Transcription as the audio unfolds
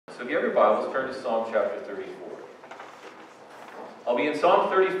So if you have your Bibles, turn to Psalm chapter 34. I'll be in Psalm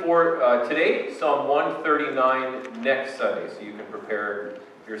 34 today, Psalm 139 next Sunday, so you can prepare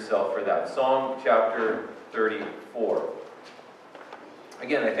yourself for that. Psalm chapter 34.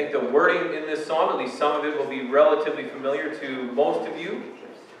 Again, I think the wording in this psalm, at least some of it, will be relatively familiar to most of you,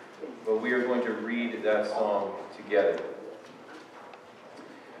 but we are going to read that psalm together.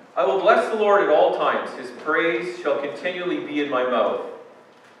 I will bless the Lord at all times. His praise shall continually be in my mouth.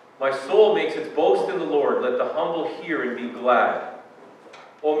 My soul makes its boast in the Lord. Let the humble hear and be glad.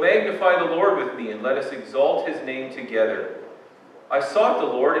 O magnify the Lord with me, and let us exalt his name together. I sought the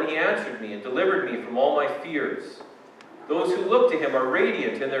Lord, and he answered me, and delivered me from all my fears. Those who look to him are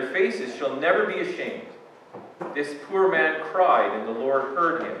radiant, and their faces shall never be ashamed. This poor man cried, and the Lord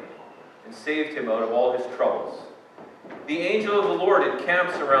heard him, and saved him out of all his troubles. The angel of the Lord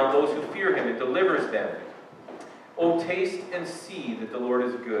encamps around those who fear him and delivers them. O taste and see that the Lord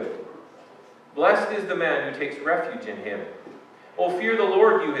is good. Blessed is the man who takes refuge in him. O fear the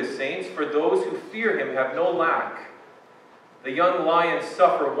Lord, you his saints, for those who fear him have no lack. The young lions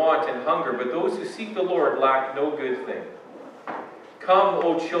suffer want and hunger, but those who seek the Lord lack no good thing. Come,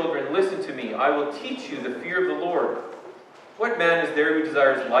 O children, listen to me. I will teach you the fear of the Lord. What man is there who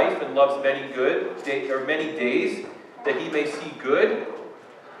desires life and loves many days, that he may see good?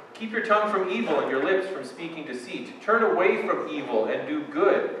 Keep your tongue from evil and your lips from speaking deceit. Turn away from evil and do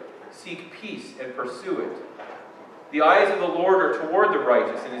good. Seek peace and pursue it. The eyes of the Lord are toward the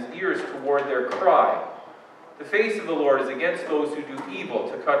righteous, and his ears toward their cry. The face of the Lord is against those who do evil,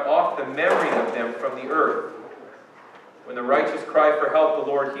 to cut off the memory of them from the earth. When the righteous cry for help,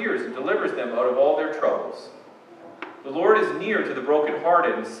 the Lord hears and delivers them out of all their troubles. The Lord is near to the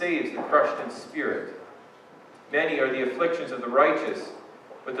brokenhearted and saves the crushed in spirit. Many are the afflictions of the righteous,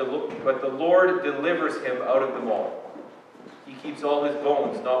 but the Lord delivers him out of them all. He keeps all his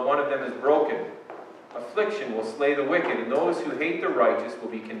bones, not one of them is broken. Affliction will slay the wicked, and those who hate the righteous will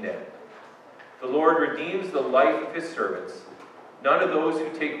be condemned. The Lord redeems the life of his servants. None of those who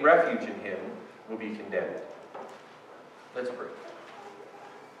take refuge in him will be condemned. Let's pray.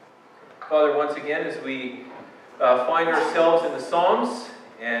 Father, once again, as we find ourselves in the Psalms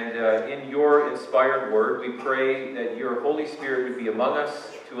and in your inspired word, we pray that your Holy Spirit would be among us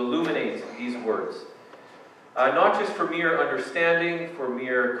to illuminate these words. Not just for mere understanding, for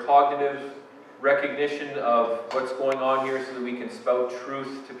mere cognitive recognition of what's going on here so that we can spout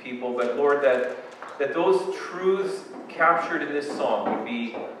truth to people, but Lord, that those truths captured in this psalm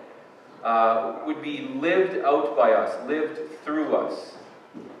would be lived out by us, lived through us,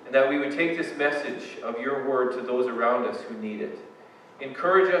 and that we would take this message of your word to those around us who need it.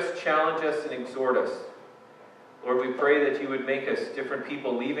 Encourage us, challenge us, and exhort us. Lord, we pray that you would make us different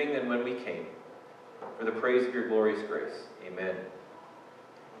people leaving than when we came. For the praise of your glorious grace. Amen.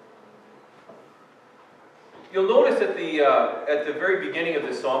 You'll notice at the very beginning of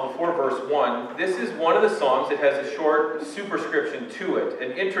this psalm, before verse 1, this is one of the psalms that has a short superscription to it,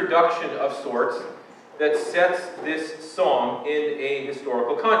 an introduction of sorts that sets this psalm in a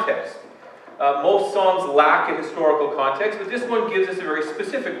historical context. Most psalms lack a historical context, but this one gives us a very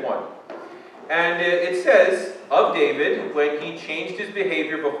specific one. And it says of David when he changed his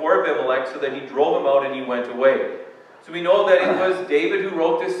behavior before Abimelech so that he drove him out and he went away. So we know that it was David who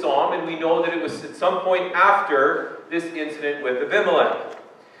wrote this psalm, and we know that it was at some point after this incident with Abimelech.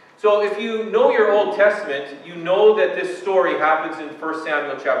 So if you know your Old Testament, you know that this story happens in 1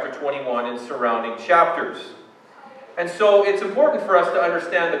 Samuel chapter 21 and surrounding chapters. And so it's important for us to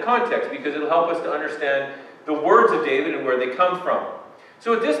understand the context because it'll help us to understand the words of David and where they come from.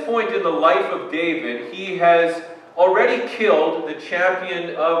 So at this point in the life of David, he has already killed the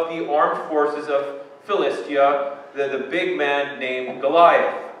champion of the armed forces of Philistia, the big man named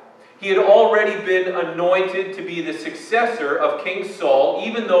Goliath. He had already been anointed to be the successor of King Saul,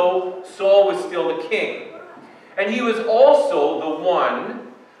 even though Saul was still the king. And he was also the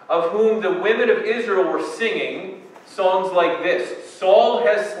one of whom the women of Israel were singing songs like this. Saul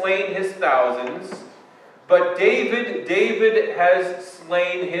has slain his thousands, but David has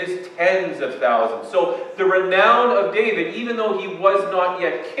slain his tens of thousands. So the renown of David, even though he was not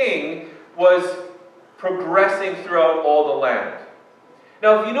yet king, was progressing throughout all the land.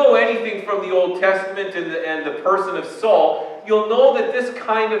 Now, if you know anything from the Old Testament and the person of Saul, you'll know that this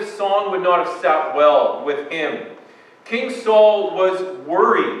kind of song would not have sat well with him. King Saul was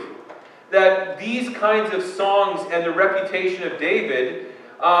worried that these kinds of songs and the reputation of David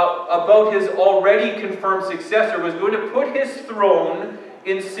about his already confirmed successor was going to put his throne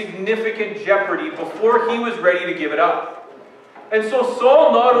in significant jeopardy before he was ready to give it up. And so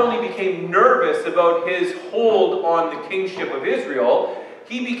Saul not only became nervous about his hold on the kingship of Israel,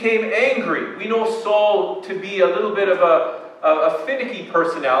 he became angry. We know Saul to be a little bit of a finicky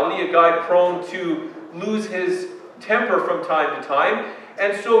personality, a guy prone to lose his temper from time to time.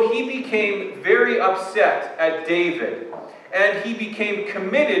 And so he became very upset at David. And he became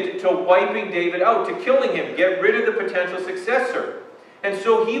committed to wiping David out, to killing him, get rid of the potential successor. And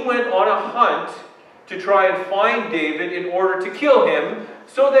so he went on a hunt to try and find David in order to kill him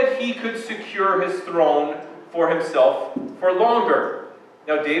so that he could secure his throne for himself for longer.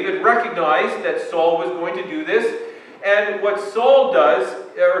 Now David recognized that Saul was going to do this, and what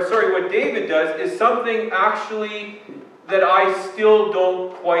David does is something actually that I still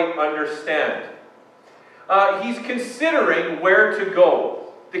don't quite understand. He's considering where to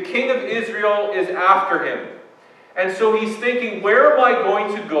go. The king of Israel is after him. And so he's thinking, where am I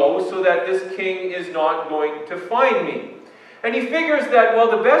going to go so that this king is not going to find me? And he figures that, well,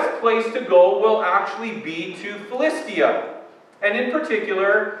 the best place to go will actually be to Philistia. And in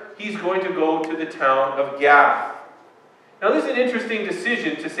particular, he's going to go to the town of Gath. Now, this is an interesting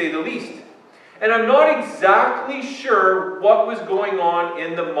decision, to say the least. And I'm not exactly sure what was going on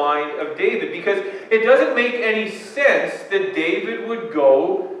in the mind of David, because it doesn't make any sense that David would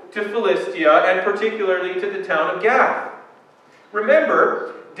go to Philistia, and particularly to the town of Gath.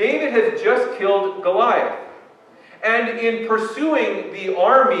 Remember, David has just killed Goliath. And in pursuing the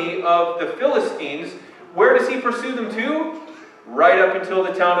army of the Philistines, where does he pursue them to? Right up until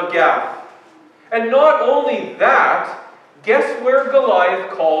the town of Gath. And not only that, guess where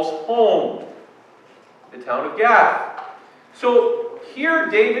Goliath calls home? The town of Gath. So here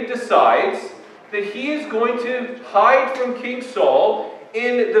David decides that he is going to hide from King Saul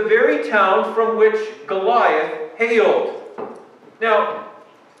in the very town from which Goliath hailed. Now,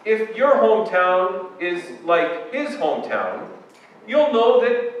 if your hometown is like his hometown, you'll know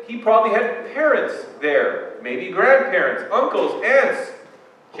that he probably had parents there, maybe grandparents, uncles, aunts.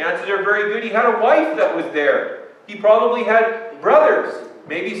 Chances are very good he had a wife that was there. He probably had brothers,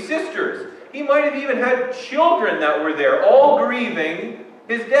 maybe sisters. He might have even had children that were there, all grieving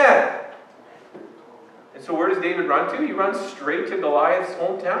his death. And so where does David run to? He runs straight to Goliath's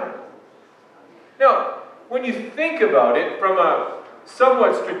hometown. Now, when you think about it from a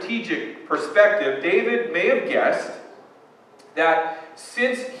somewhat strategic perspective, David may have guessed that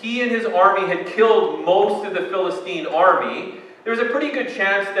since he and his army had killed most of the Philistine army, there was a pretty good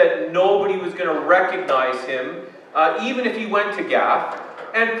chance that nobody was going to recognize him, even if he went to Gath,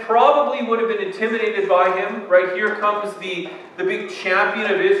 and probably would have been intimidated by him. Right here comes the big champion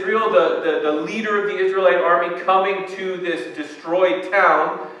of Israel, the leader of the Israelite army coming to this destroyed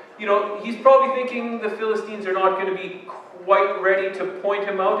town. You know, he's probably thinking the Philistines are not going to be quite ready to point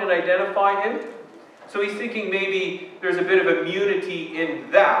him out and identify him. So he's thinking maybe there's a bit of immunity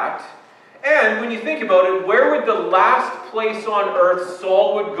in that. And when you think about it, where would the last place on earth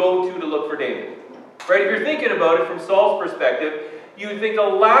Saul would go to look for David? Right? If you're thinking about it from Saul's perspective, you would think the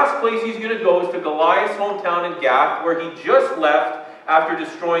last place he's going to go is to Goliath's hometown in Gath, where he just left after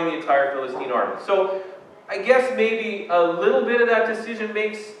destroying the entire Philistine army. So I guess maybe a little bit of that decision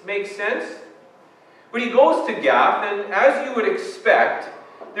makes sense. But he goes to Gath, and as you would expect,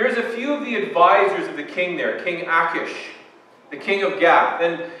 there's a few of the advisors of the king there, King Achish, the king of Gath.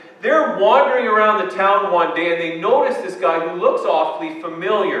 And they're wandering around the town one day, and they notice this guy who looks awfully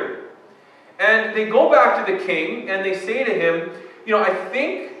familiar. And they go back to the king, and they say to him, you know, I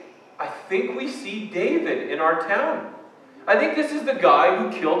think we see David in our town. I think this is the guy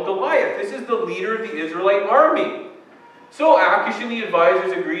who killed Goliath. This is the leader of the Israelite army. So Achish and the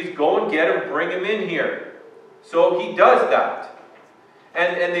advisors agrees, go and get him, bring him in here. So he does that.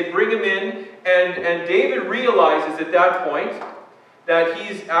 And they bring him in, and David realizes at that point that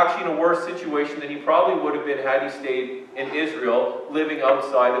he's actually in a worse situation than he probably would have been had he stayed in Israel, living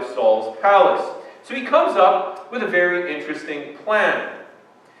outside of Saul's palace. So he comes up with a very interesting plan.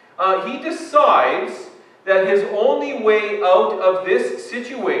 He decides that his only way out of this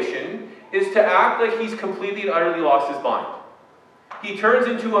situation is to act like he's completely and utterly lost his mind. He turns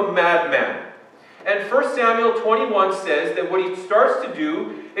into a madman. And 1 Samuel 21 says that what he starts to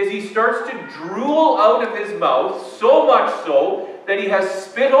do is he starts to drool out of his mouth, so much so that he has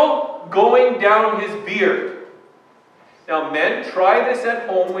spittle going down his beard. Now men, try this at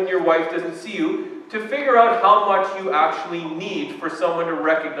home when your wife doesn't see you, to figure out how much you actually need for someone to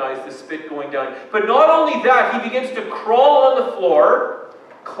recognize the spit going down. But not only that, he begins to crawl on the floor,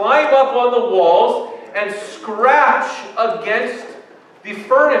 climb up on the walls, and scratch against the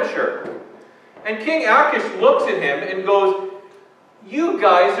furniture. And King Achish looks at him and goes, you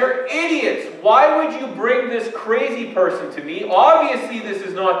guys are idiots. Why would you bring this crazy person to me? Obviously this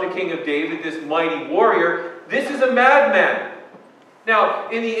is not the king of David, this mighty warrior. This is a madman. Now,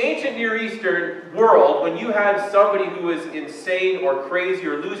 in the ancient Near Eastern world, when you had somebody who was insane or crazy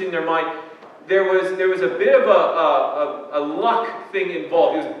or losing their mind, there was a bit of a luck thing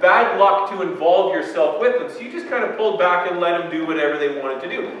involved. It was bad luck to involve yourself with them. So you just kind of pulled back and let them do whatever they wanted to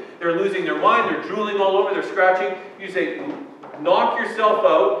do. They're losing their mind, they're drooling all over, they're scratching. You say, knock yourself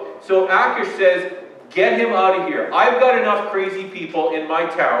out. So Achish says, get him out of here. I've got enough crazy people in my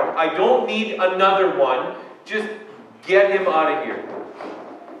town. I don't need another one. Just get him out of here.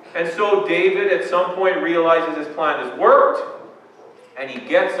 And so David at some point realizes his plan has worked, and he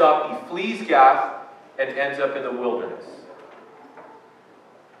gets up, he flees Gath, and ends up in the wilderness.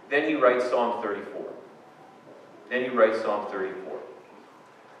 Then he writes Psalm 34.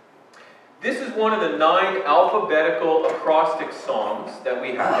 This is one of the 9 alphabetical acrostic psalms that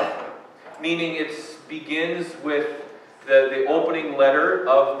we have, meaning it begins with the opening letter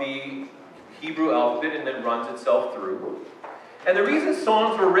of the Hebrew alphabet and then runs itself through. And the reason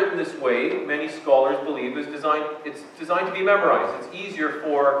Psalms were written this way, many scholars believe, is it's designed to be memorized. It's easier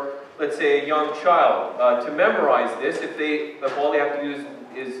for, let's say, a young child to memorize this if all they have to do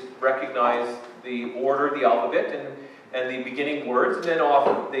is recognize the order of the alphabet and the beginning words, and then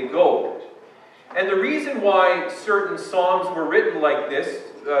off they go. And the reason why certain Psalms were written like this,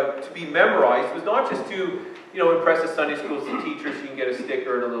 to be memorized, was not just to impress the Sunday school teachers so you can get a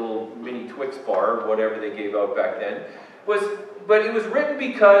sticker and a little mini Twix bar or whatever they gave out back then. But it was written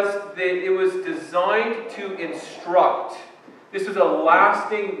because it was designed to instruct. This was a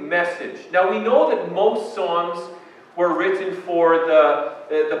lasting message. Now we know that most Psalms were written for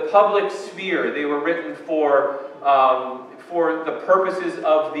the public sphere. They were written for the purposes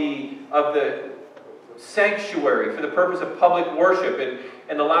of the sanctuary, for the purpose of public worship.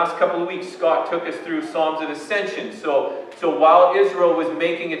 And the last couple of weeks, Scott took us through Psalms of Ascension. So while Israel was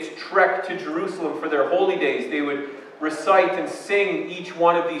making its trek to Jerusalem for their holy days, they would recite and sing each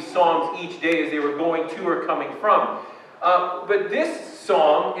one of these psalms each day as they were going to or coming from. But this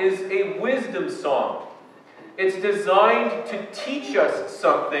psalm is a wisdom psalm. It's designed to teach us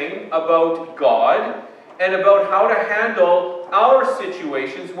something about God and about how to handle our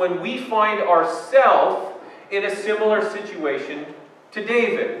situations when we find ourselves in a similar situation to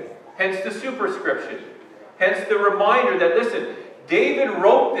David. Hence the superscription. Hence the reminder that, listen, David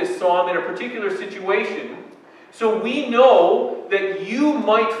wrote this psalm in a particular situation, so we know that you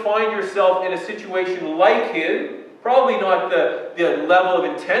might find yourself in a situation like him, probably not the level of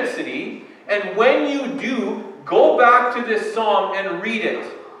intensity, and when you do, go back to this psalm and read it.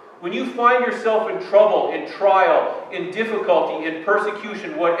 When you find yourself in trouble, in trial, in difficulty, in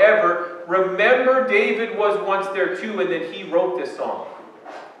persecution, whatever, remember David was once there too, and that he wrote this psalm.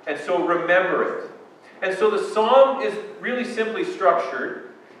 And so remember it. And so the psalm is really simply structured.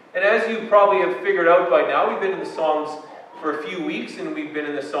 And as you probably have figured out by now, we've been in the Psalms for a few weeks, and we've been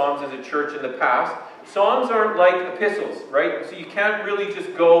in the Psalms as a church in the past. Psalms aren't like epistles, right? So you can't really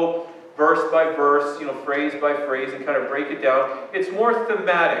just go verse by verse, phrase by phrase, and kind of break it down. It's more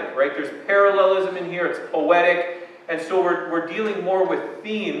thematic, right? There's parallelism in here, it's poetic, and so we're dealing more with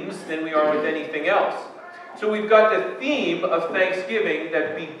themes than we are with anything else. So we've got the theme of thanksgiving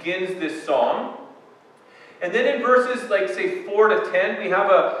that begins this psalm. And then in verses, like say 4 to 10, we have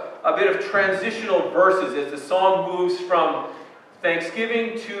a bit of transitional verses as the psalm moves from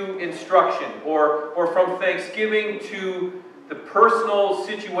thanksgiving to instruction, or from thanksgiving to the personal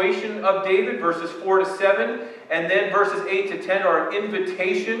situation of David, verses 4 to 7, and then verses 8 to 10 are an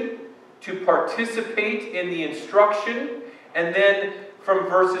invitation to participate in the instruction, and then from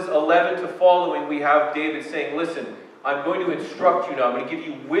verses 11 to following, we have David saying, listen, I'm going to instruct you now, I'm going to give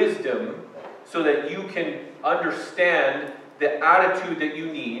you wisdom so that you can understand the attitude that you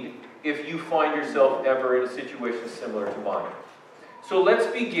need if you find yourself ever in a situation similar to mine. So let's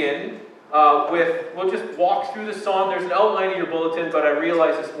begin we'll just walk through the psalm. There's an outline in your bulletin, but I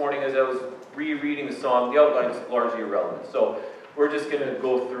realized this morning as I was rereading the psalm, the outline is largely irrelevant. So we're just going to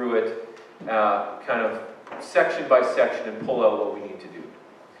go through it kind of section by section and pull out what we need to do.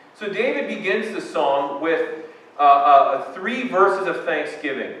 So David begins the psalm with 3 verses of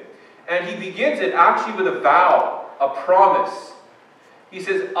thanksgiving. And he begins it actually with a vow, a promise. He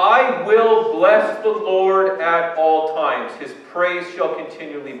says, I will bless the Lord at all times. His praise shall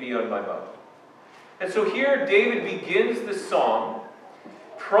continually be on my mouth. And so here David begins the psalm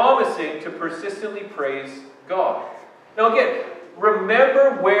promising to persistently praise God. Now again,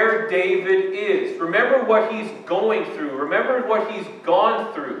 remember where David is. Remember what he's going through. Remember what he's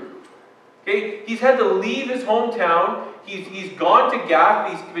gone through. Okay? He's had to leave his hometown. He's gone to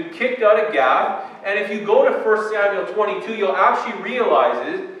Gath. He's been kicked out of Gath. And if you go to 1 Samuel 22, you'll actually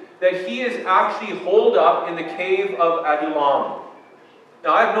realize that he is actually holed up in the cave of Adullam.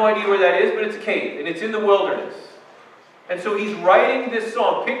 Now, I have no idea where that is, but it's a cave, and it's in the wilderness. And so he's writing this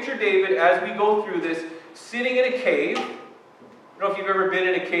psalm. Picture David, as we go through this, sitting in a cave. I don't know if you've ever been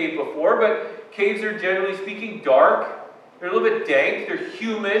in a cave before, but caves are, generally speaking, dark. They're a little bit dank. They're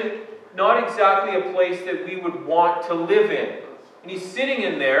humid. Not exactly a place that we would want to live in. And he's sitting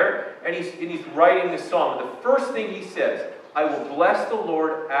in there, and he's writing this psalm. And the first thing he says, I will bless the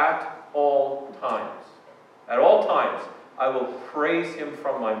Lord at all times. At all times, I will praise him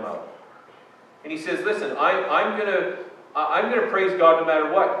from my mouth. And he says, listen, I'm going to praise God no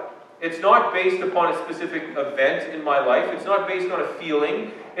matter what. It's not based upon a specific event in my life. It's not based on a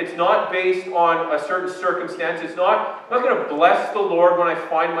feeling. It's not based on a certain circumstance. I'm not going to bless the Lord when I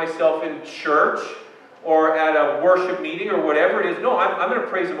find myself in church or at a worship meeting or whatever it is. No, I'm going to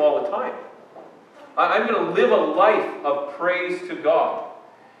praise him all the time. I'm going to live a life of praise to God.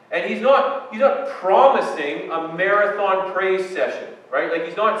 And he's not promising a marathon praise session, right? Like,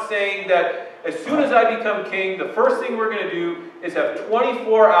 he's not saying that as soon as I become king, the first thing we're going to do is have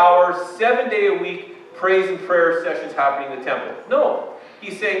 24 hours, 7-day-a-week praise and prayer sessions happening in the temple. No.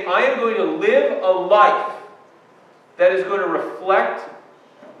 He's saying, I am going to live a life that is going to reflect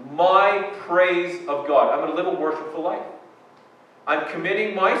my praise of God. I'm going to live a worshipful life. I'm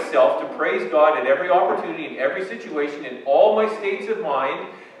committing myself to praise God at every opportunity, in every situation, in all my states of mind.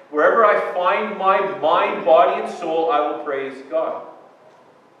 Wherever I find my mind, body, and soul, I will praise God.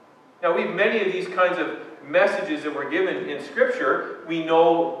 Now, we have many of these kinds of messages that were given in Scripture. We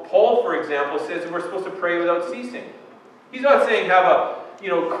know Paul, for example, says that we're supposed to pray without ceasing. He's not saying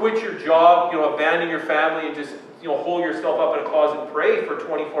quit your job, abandon your family and just, hole yourself up in a closet and pray for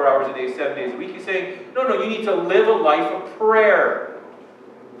 24 hours a day, 7 days a week. He's saying, no, you need to live a life of prayer.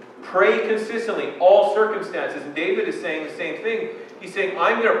 Pray consistently, all circumstances. And David is saying the same thing. He's saying,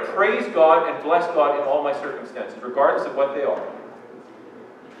 I'm going to praise God and bless God in all my circumstances, regardless of what they are.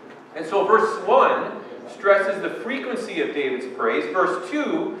 And so verse 1 stresses the frequency of David's praise. Verse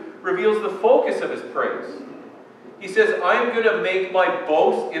 2 reveals the focus of his praise. He says, I am going to make my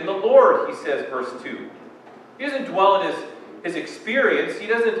boast in the Lord, he says, verse 2. He doesn't dwell in his experience. He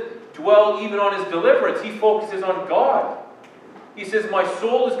doesn't dwell even on his deliverance. He focuses on God. He says, my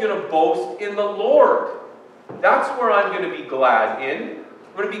soul is going to boast in the Lord. That's where I'm going to be glad in.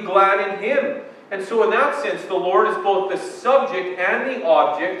 I'm going to be glad in him. And so in that sense, the Lord is both the subject and the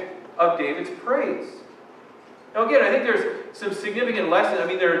object of David's praise. Now again, I think there's some significant lessons. I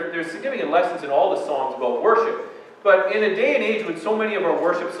mean, there's significant lessons in all the songs about worship. But in a day and age when so many of our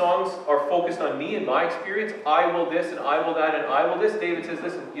worship songs are focused on me and my experience, I will this and I will that and I will this, David says,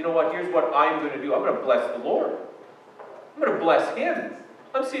 listen, you know what? Here's what I'm going to do. I'm going to bless the Lord. I'm going to bless him.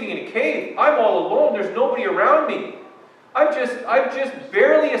 I'm sitting in a cave. I'm all alone. There's nobody around me. I've just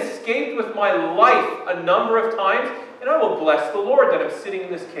barely escaped with my life a number of times, and I will bless the Lord that I'm sitting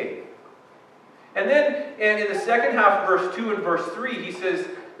in this cave. And then in the second half of verse 2 and verse 3, he says,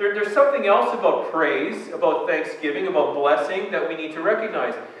 there's something else about praise, about thanksgiving, about blessing that we need to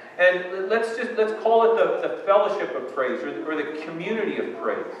recognize. And let's call it the fellowship of praise, or the community of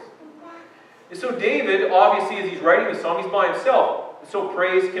praise. And so David, obviously, as he's writing the psalm, he's by himself. So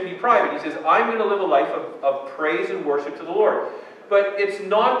praise can be private. He says, I'm going to live a life of praise and worship to the Lord. But it's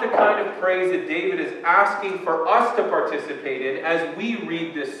not the kind of praise that David is asking for us to participate in as we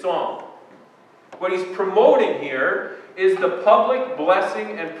read this psalm. What he's promoting here is the public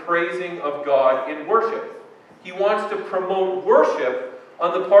blessing and praising of God in worship. He wants to promote worship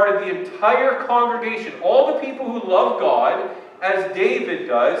on the part of the entire congregation, all the people who love God, as David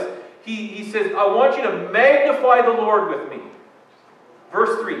does. He says, I want you to magnify the Lord with me.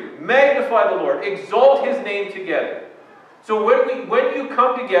 Verse 3, magnify the Lord, exalt his name together. So when you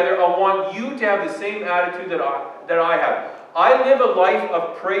come together, I want you to have the same attitude that I have. I live a life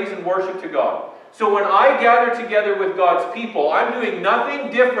of praise and worship to God. So when I gather together with God's people, I'm doing nothing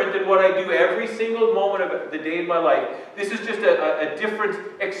different than what I do every single moment of the day in my life. This is just a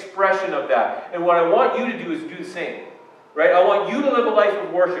different expression of that. And what I want you to do is do the same. Right? I want you to live a life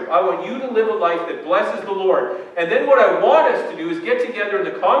of worship. I want you to live a life that blesses the Lord. And then what I want us to do is get together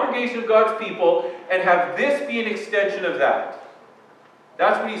in the congregation of God's people and have this be an extension of that.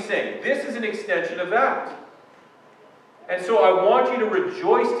 That's what he's saying. This is an extension of that. And so I want you to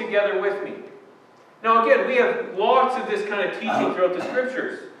rejoice together with me. Now again, we have lots of this kind of teaching throughout the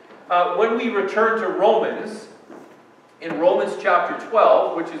Scriptures. When we return to Romans, in Romans chapter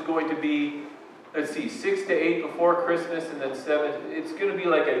 12, which is going to be, let's see, 6 to 8 before Christmas, and then 7. It's going to be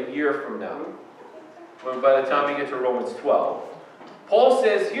like a year from now, by the time we get to Romans 12. Paul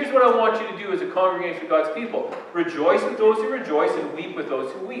says, here's what I want you to do as a congregation of God's people. Rejoice with those who rejoice and weep with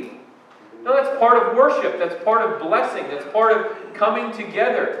those who weep. No, that's part of worship. That's part of blessing. That's part of coming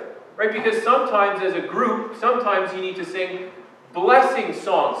together. Right? Because sometimes as a group, sometimes you need to sing blessing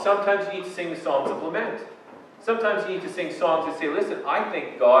songs. Sometimes you need to sing songs of lament. Sometimes you need to sing songs that say, listen, I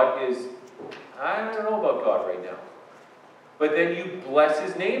think God is, I don't know about God right now. But then you bless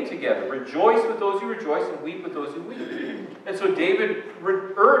his name together. Rejoice with those who rejoice and weep with those who weep. And so David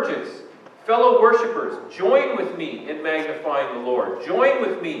urges fellow worshipers, join with me in magnifying the Lord. Join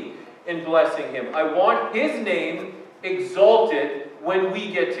with me in blessing him. I want his name exalted when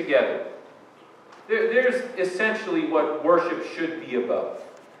we get together. There's essentially what worship should be about.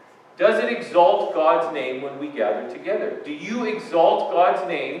 Does it exalt God's name when we gather together? Do you exalt God's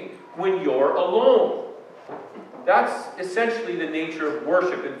name when you're alone? That's essentially the nature of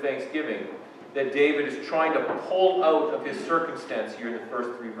worship and thanksgiving that David is trying to pull out of his circumstance here in the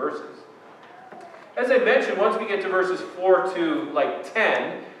first 3 verses. As I mentioned, once we get to verses 4 to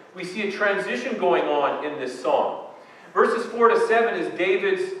 10, we see a transition going on in this psalm. Verses 4 to 7 is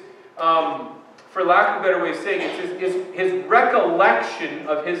David's, for lack of a better way of saying it, is his recollection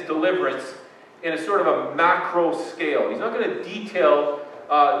of his deliverance in a sort of a macro scale. He's not going to detail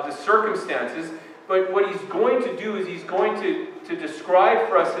the circumstances, but what he's going to do is he's going to describe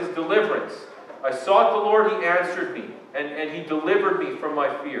for us his deliverance. I sought the Lord, he answered me, and he delivered me from my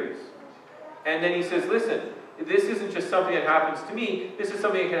fears. And then he says, listen, this isn't just something that happens to me, this is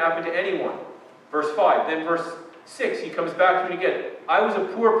something that can happen to anyone. Verse 5, then verse 6, he comes back to it again. I was a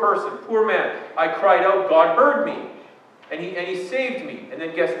poor person, poor man. I cried out, God heard me, and he saved me. And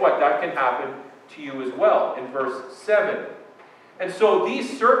then guess what? That can happen to you as well in verse 7. And so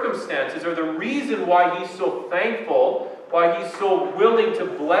these circumstances are the reason why he's so thankful, why he's so willing to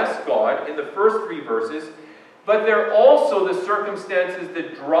bless God in the first 3 verses, but they're also the circumstances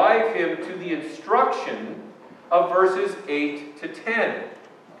that drive him to the instruction of verses 8 to 10.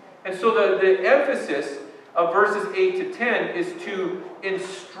 And so the emphasis of verses 8 to 10 is to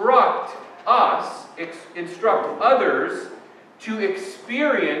instruct us, instruct others to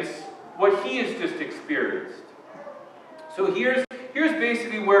experience what he has just experienced. So here's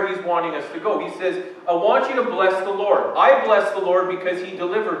basically where he's wanting us to go. He says, I want you to bless the Lord. I bless the Lord because he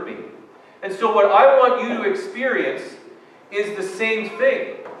delivered me. And so what I want you to experience is the same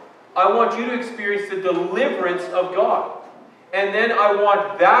thing. I want you to experience the deliverance of God. And then I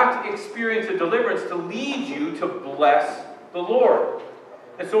want that experience of deliverance to lead you to bless the Lord.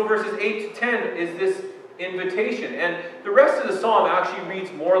 And so verses 8 to 10 is this invitation. And the rest of the psalm actually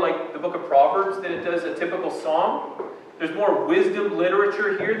reads more like the book of Proverbs than it does a typical psalm. There's more wisdom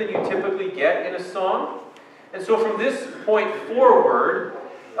literature here than you typically get in a psalm. And so from this point forward,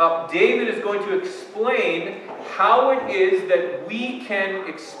 David is going to explain how it is that we can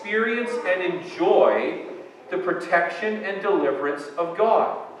experience and enjoy the protection and deliverance of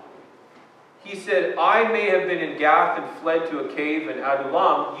God. He said, I may have been in Gath and fled to a cave in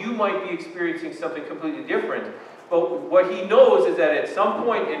Adullam. You might be experiencing something completely different. But what he knows is that at some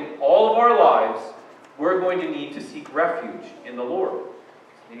point in all of our lives, we're going to need to seek refuge in the Lord.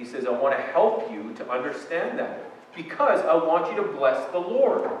 And he says, I want to help you to understand that, because I want you to bless the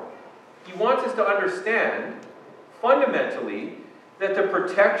Lord. He wants us to understand, fundamentally, that the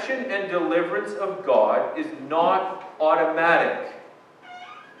protection and deliverance of God is not automatic,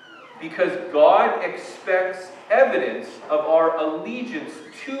 because God expects evidence of our allegiance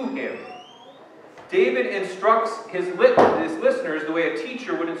to him. David instructs his listeners the way a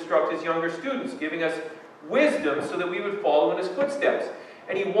teacher would instruct his younger students, giving us wisdom so that we would follow in his footsteps.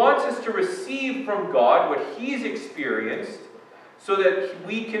 And he wants us to receive from God what he's experienced so that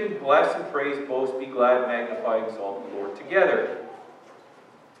we can bless and praise, boast, be glad, magnify, exalt the Lord together.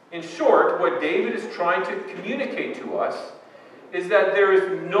 In short, what David is trying to communicate to us is that there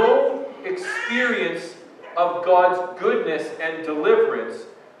is no experience of God's goodness and deliverance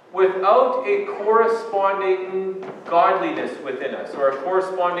without a corresponding godliness within us, or a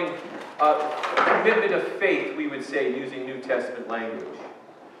corresponding commitment of faith, we would say, using New Testament language.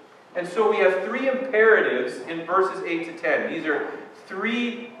 And so we have 3 imperatives in verses 8 to 10. These are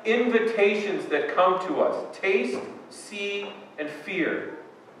 3 invitations that come to us. Taste, see, and fear.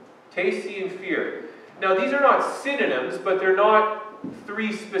 Taste, see, and fear. Now, these are not synonyms, but they're not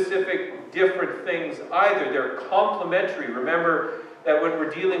 3 specific different things either. They're complementary. Remember that when we're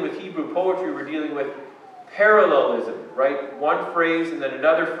dealing with Hebrew poetry, we're dealing with parallelism, right? One phrase and then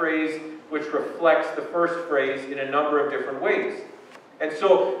another phrase which reflects the first phrase in a number of different ways. And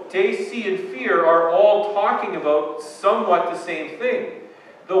so, taste, see, and fear are all talking about somewhat the same thing.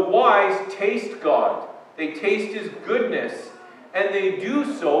 The wise taste God. They taste his goodness. And they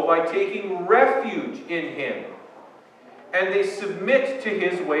do so by taking refuge in him. and they submit to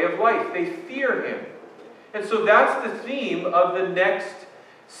his way of life. They fear him. And so that's the theme of the next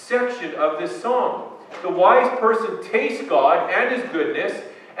section of this psalm. The wise person tastes God and his goodness,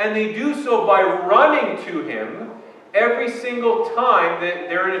 and they do so by running to him every single time that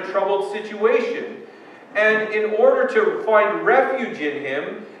they're in a troubled situation. And in order to find refuge in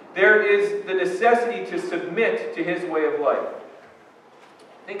him, there is the necessity to submit to his way of life.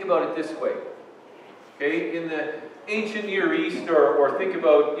 Think about it this way. Okay, in the ancient Near East, or think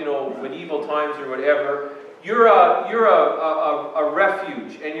about, medieval times or whatever, you're a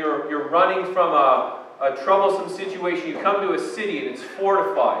refuge, and you're running from a troublesome situation. You come to a city and it's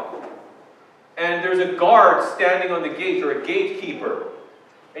fortified, and there's a guard standing on the gate, or a gatekeeper,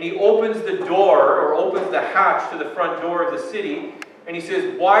 and he opens the door, or opens the hatch to the front door of the city, and he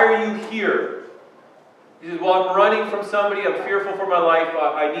says, "Why are you here?" He says, "Well, I'm running from somebody. I'm fearful for my life.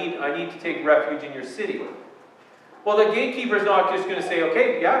 I need to take refuge in your city." Well, the gatekeeper's not just going to say,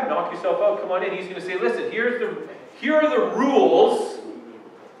 "Okay, yeah, knock yourself out, come on in." He's going to say, "Listen, here are the rules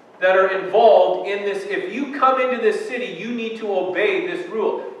that are involved in this. If you come into this city, you need to obey this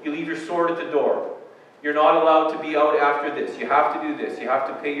rule. You leave your sword at the door. You're not allowed to be out after this. You have to do this. You have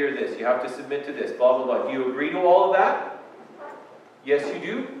to pay your this. You have to submit to this, blah, blah, blah." Do you agree to all of that? Yes, you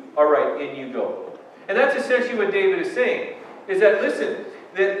do? All right, in you go. And that's essentially what David is saying, is that, listen,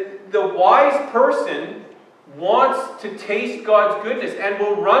 that the wise person wants to taste God's goodness and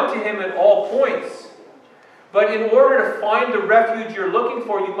will run to him at all points. But in order to find the refuge you're looking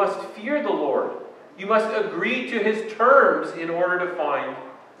for, you must fear the Lord. You must agree to his terms in order to find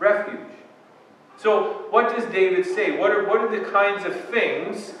refuge. So what does David say? What are the kinds of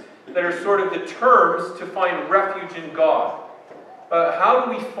things that are sort of the terms to find refuge in God? How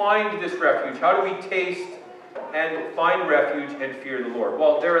do we find this refuge? How do we taste and find refuge and fear the Lord?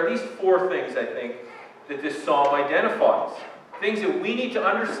 Well, there are at least 4 things, I think, that this psalm identifies. Things that we need to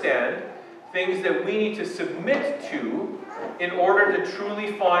understand, things that we need to submit to in order to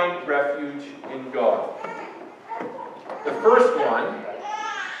truly find refuge in God. The first one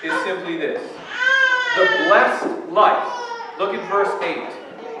is simply this: the blessed life. Look at verse 8.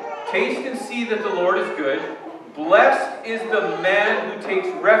 "Taste and see that the Lord is good. Blessed is the man who takes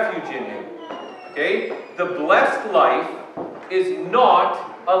refuge in him." Okay? The blessed life is not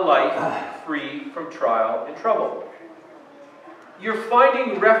a life free from trial and trouble. You're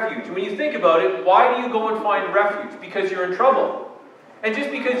finding refuge. When you think about it, why do you go and find refuge? Because you're in trouble. And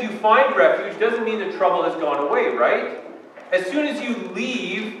just because you find refuge doesn't mean the trouble has gone away, right? As soon as you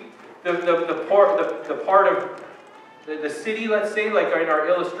leave the part of the city, let's say, like in our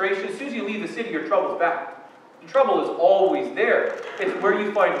illustration, as soon as you leave the city, your trouble's back. The trouble is always there. It's where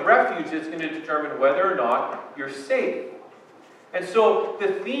you find refuge that's going to determine whether or not you're safe. And so the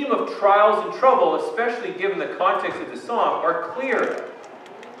theme of trials and trouble, especially given the context of the psalm, are clear.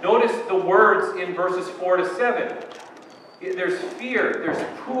 Notice the words in verses 4 to 7. There's fear, there's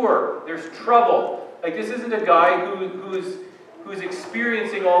poor, there's trouble. Like, this isn't a guy who's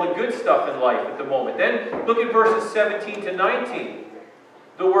experiencing all the good stuff in life at the moment. Then look at verses 17 to 19.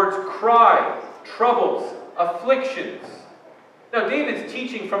 The words cry, troubles, afflictions. Now, David's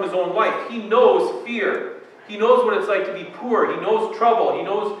teaching from his own life. He knows fear. He knows what it's like to be poor. He knows trouble. He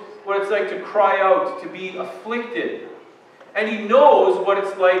knows what it's like to cry out, to be afflicted. And he knows what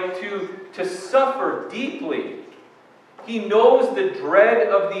it's like to suffer deeply. He knows the dread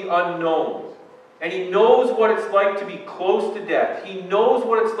of the unknown. And he knows what it's like to be close to death. He knows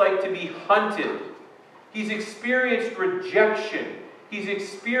what it's like to be hunted. He's experienced rejection. He's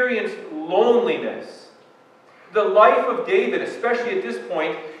experienced loneliness. The life of David, especially at this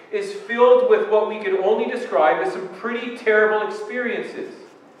point, is filled with what we could only describe as some pretty terrible experiences.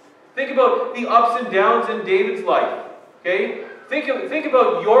 Think about the ups and downs in David's life. Okay? Think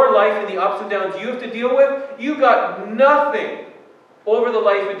about your life and the ups and downs you have to deal with. You got nothing over the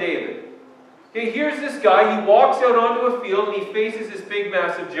life of David. Okay, here's this guy. He walks out onto a field and he faces this big,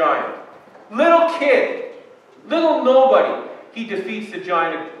 massive giant. Little kid. Little nobody. He defeats the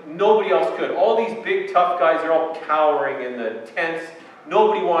giant. Nobody else could. All these big, tough guys are all cowering in the tents.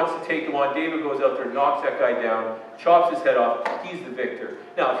 Nobody wants to take him on. David goes out there, knocks that guy down, chops his head off. He's the victor.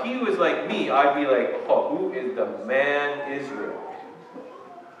 Now, if he was like me, I'd be like, oh, who is the man Israel?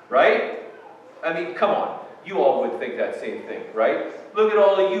 Right? I mean, come on. You all would think that same thing, right? Look at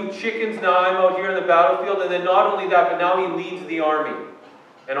all of you chickens. Now I'm out here in the battlefield. And then not only that, but now he leads the army.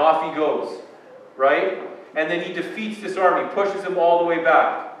 And off he goes. Right? And then he defeats this army, pushes them all the way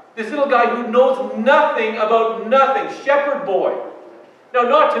back. This little guy who knows nothing about nothing. Shepherd boy. Now,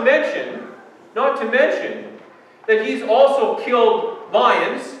 not to mention that he's also killed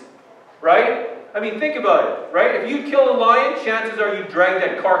lions, right? I mean, think about it, right? If you kill a lion, chances are you drag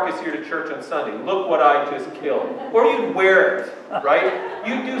that carcass here to church on Sunday. Look what I just killed. Or you'd wear it, right?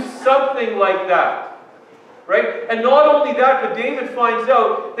 You'd do something like that, right? And not only that, but David finds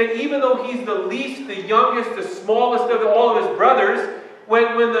out that even though he's the least, the youngest, the smallest of all of his brothers,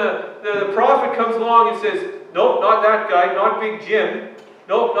 when the prophet comes along and says, nope, not that guy, not Big Jim.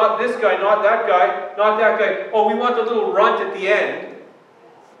 Nope, not this guy, not that guy, not that guy. Oh, we want the little runt at the end.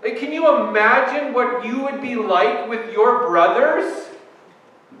 Like, can you imagine what you would be like with your brothers?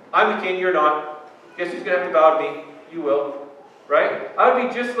 I'm the king, you're not. Guess who's going to have to bow to me? You will. Right? I would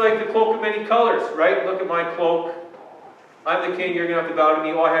be just like the cloak of many colors, right? Look at my cloak. I'm the king, you're going to have to bow to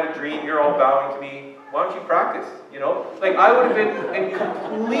me. Oh, I had a dream, you're all bowing to me. Why don't you practice? You know? Like, I would have been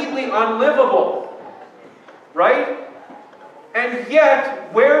completely unlivable. Right? And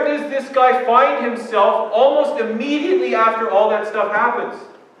yet, where does this guy find himself almost immediately after all that stuff happens?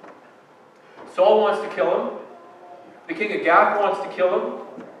 Saul wants to kill him. The king of Gath wants to kill him.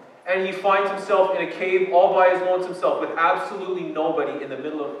 And he finds himself in a cave all by his lonesome self with absolutely nobody in the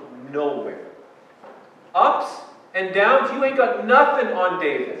middle of nowhere. Ups and downs, you ain't got nothing on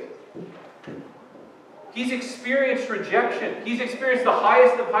David. He's experienced rejection. He's experienced the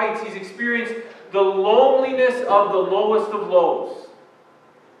highest of heights. He's experienced the loneliness of the lowest of lows.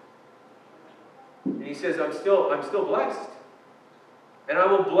 And he says, I'm still blessed. And I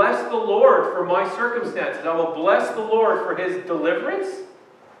will bless the Lord for my circumstances. I will bless the Lord for his deliverance.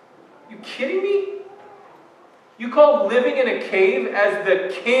 You kidding me? You call living in a cave as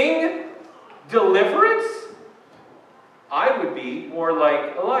the king deliverance? I would be more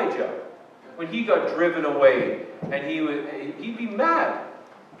like Elijah. When he got driven away and he'd be mad.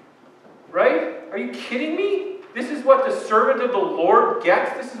 Right? Are you kidding me? This is what the servant of the Lord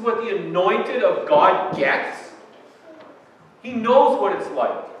gets? This is what the anointed of God gets? He knows what it's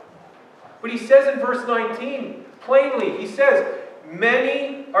like. But he says in verse 19, plainly, he says,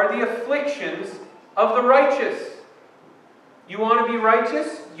 many are the afflictions of the righteous. You want to be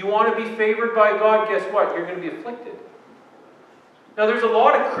righteous? You want to be favored by God? Guess what? You're going to be afflicted. Now there's a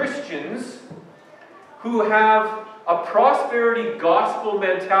lot of Christians who have a prosperity gospel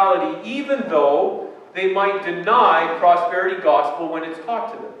mentality, even though they might deny prosperity gospel when it's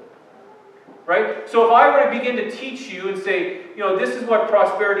taught to them. Right? So if I were to begin to teach you and say, you know, this is what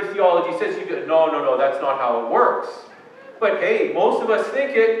prosperity theology says, you go, no, that's not how it works. But hey, most of us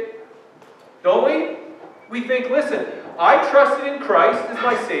think it, don't we? We think, listen, I trusted in Christ as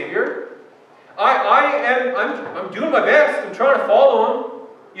my Savior. I'm doing my best. I'm trying to follow Him.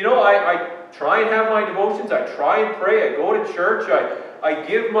 You know, I try and have my devotions. I try and pray. I go to church. I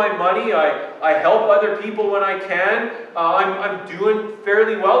give my money. I help other people when I can. I'm doing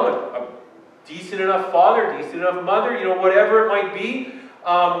fairly well. I'm a decent enough father, decent enough mother, you know, whatever it might be.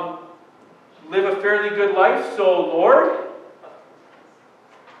 Live a fairly good life. So, Lord,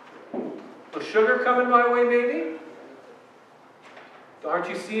 will sugar coming my way, maybe? Aren't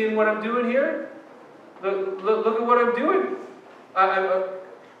you seeing what I'm doing here? Look at what I'm doing.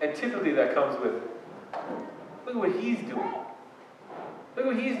 And typically that comes with, look at what he's doing. Look at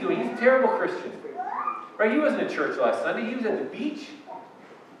what he's doing. He's a terrible Christian. Right? He wasn't in church last Sunday. He was at the beach.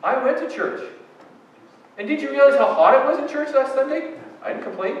 I went to church. And did you realize how hot it was in church last Sunday? I didn't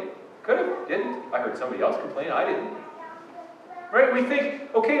complain. Could have. Didn't. I heard somebody else complain. I didn't. Right? We think,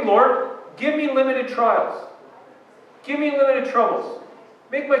 okay, Lord, give me limited trials. Give me limited troubles.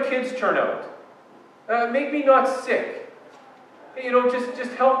 Make my kids turn out. Make me not sick. You know,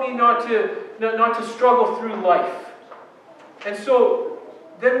 just help me not to struggle through life. And so,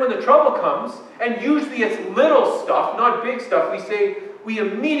 then when the trouble comes, and usually it's little stuff, not big stuff, we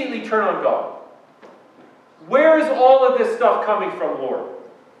immediately turn on God. Where is all of this stuff coming from, Lord?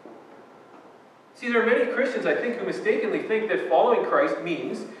 See, there are many Christians, I think, who mistakenly think that following Christ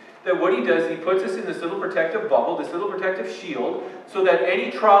means that what he does, he puts us in this little protective bubble, this little protective shield, so that any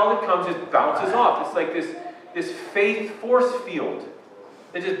trial that comes just bounces off. It's like this faith force field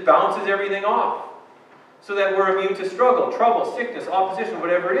that just bounces everything off, so that we're immune to struggle, trouble, sickness, opposition,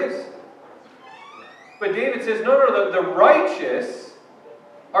 whatever it is. But David says, no, the righteous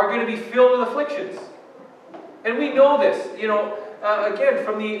are going to be filled with afflictions. And we know this, you know, again,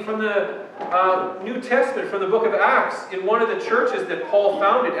 from the New Testament, from the book of Acts, in one of the churches that Paul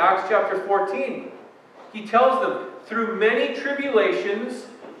founded, Acts chapter 14. He tells them, through many tribulations,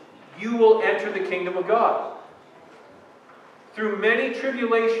 you will enter the kingdom of God. Through many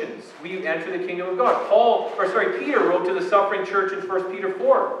tribulations, we enter the kingdom of God. Peter wrote to the suffering church in 1 Peter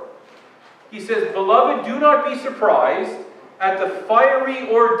 4. He says, Beloved, do not be surprised at the fiery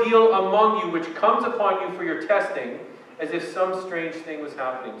ordeal among you, which comes upon you for your testing, as if some strange thing was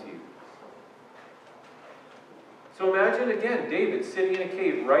happening to you. So imagine again, David sitting in a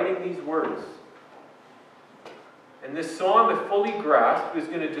cave writing these words. And this psalm, if fully grasped, is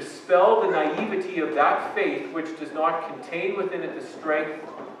going to dispel the naivety of that faith which does not contain within it the strength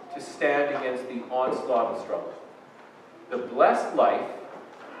to stand against the onslaught of struggle. The blessed life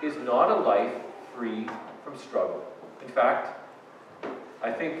is not a life free from struggle. In fact,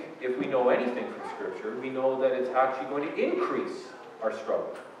 I think if we know anything from Scripture, we know that it's actually going to increase our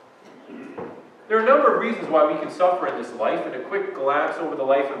struggle. There are a number of reasons why we can suffer in this life, and a quick glance over the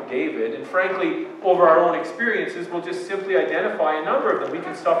life of David, and frankly, over our own experiences, will just simply identify a number of them. We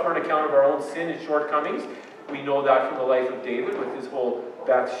can suffer on account of our own sin and shortcomings. We know that from the life of David with his whole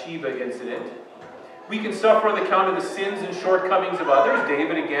Bathsheba incident. We can suffer on account of the sins and shortcomings of others.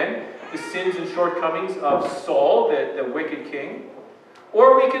 David, again, the sins and shortcomings of Saul, the wicked king.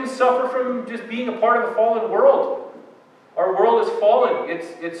 Or we can suffer from just being a part of a fallen world. Our world is fallen,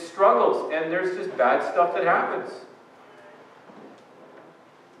 it struggles, and there's just bad stuff that happens.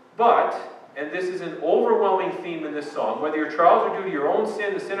 But, and this is an overwhelming theme in this song, whether your trials are due to your own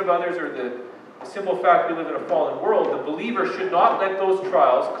sin, the sin of others, or the simple fact we live in a fallen world, the believer should not let those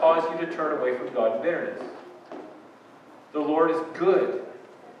trials cause you to turn away from God in bitterness. The Lord is good,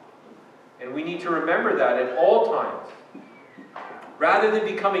 and we need to remember that at all times. Rather than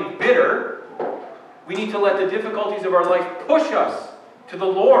becoming bitter, we need to let the difficulties of our life push us to the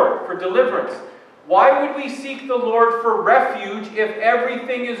Lord for deliverance. Why would we seek the Lord for refuge if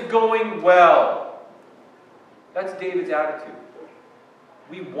everything is going well? That's David's attitude.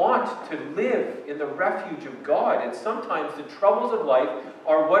 We want to live in the refuge of God, and sometimes the troubles of life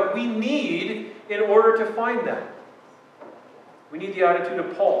are what we need in order to find them. We need the attitude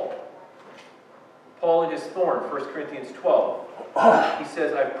of Paul. Paul in his thorn, 1 Corinthians 12. He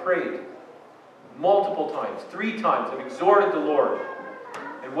says, I've prayed multiple times, 3 times, I've exhorted the Lord.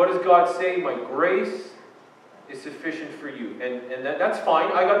 And what does God say? My grace is sufficient for you. And that's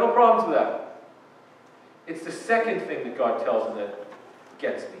fine. I got no problems with that. It's the second thing that God tells him that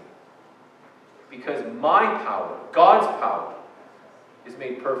gets me. Because my power, God's power, is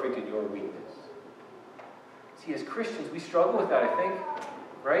made perfect in your weakness. See, as Christians, we struggle with that, I think.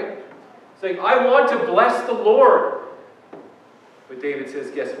 Right? It's like, I want to bless the Lord. But David says,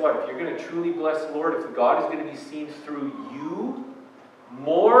 guess what? If you're going to truly bless the Lord, if God is going to be seen through you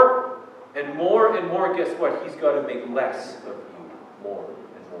more and more and more, guess what? He's got to make less of you more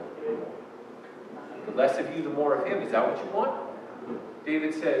and more and more. The less of you, the more of him. Is that what you want?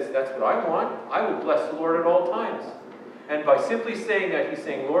 David says, that's what I want. I will bless the Lord at all times. And by simply saying that, he's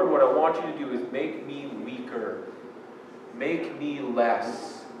saying, Lord, what I want you to do is make me weaker. Make me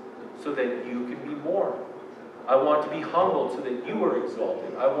less so that you can be more. I want to be humbled so that you are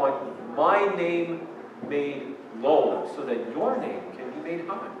exalted. I want my name made low so that your name can be made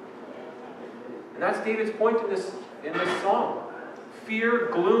high. And that's David's point in this song. Fear,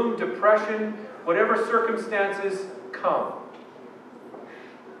 gloom, depression, whatever circumstances come,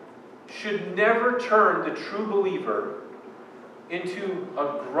 should never turn the true believer into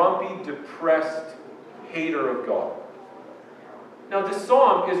a grumpy, depressed hater of God. Now, this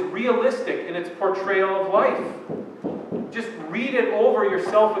psalm is realistic in its portrayal of life. Just read it over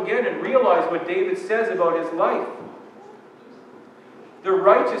yourself again and realize what David says about his life. The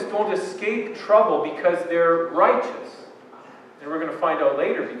righteous don't escape trouble because they're righteous. And we're going to find out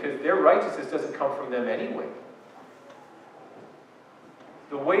later, because their righteousness doesn't come from them anyway.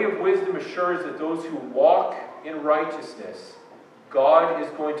 The way of wisdom assures that those who walk in righteousness, God is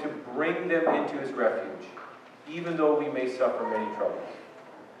going to bring them into his refuge, even though we may suffer many troubles.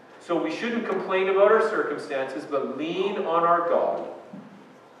 So we shouldn't complain about our circumstances, but lean on our God,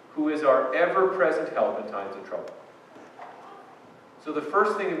 who is our ever-present help in times of trouble. So the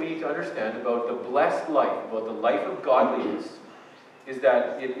first thing that we need to understand about the blessed life, about the life of godliness, is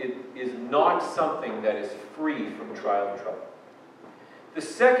that it is not something that is free from trial and trouble. The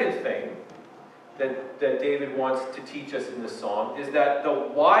second thing that David wants to teach us in this psalm is that the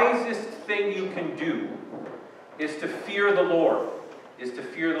wisest thing you can do is to fear the Lord. Is to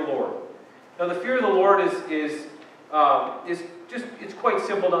fear the Lord. Now, the fear of the Lord is it's quite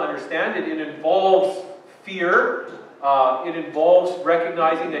simple to understand. It involves fear. It involves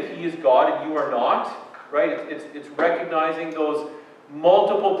recognizing that He is God and you are not. Right? It's recognizing those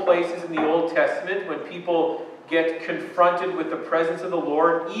multiple places in the Old Testament when people get confronted with the presence of the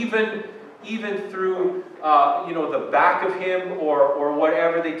Lord, even through the back of Him or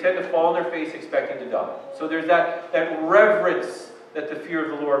whatever, they tend to fall on their face expecting to die. So there's that reverence that the fear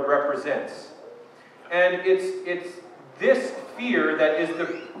of the Lord represents. And it's this fear that is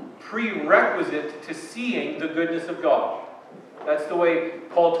the prerequisite to seeing the goodness of God. That's the way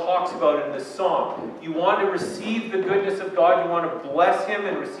Paul talks about it in this psalm. You want to receive the goodness of God, you want to bless Him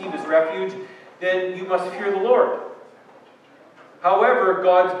and receive His refuge, then you must fear the Lord. However,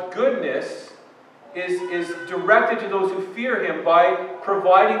 God's goodness is directed to those who fear Him by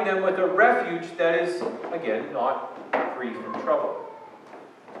providing them with a refuge that is, again, not free from trouble.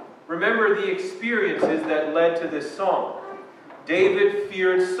 Remember the experiences that led to this psalm. David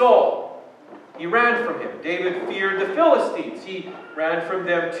feared Saul. He ran from him. David feared the Philistines. He ran from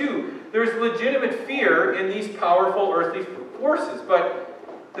them too. There's legitimate fear in these powerful earthly forces, but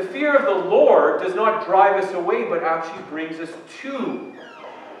the fear of the Lord does not drive us away, but actually brings us to.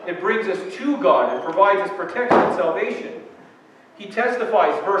 It brings us to God and provides us protection and salvation. He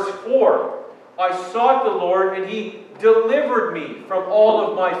testifies, verse 4, I sought the Lord and He delivered me from all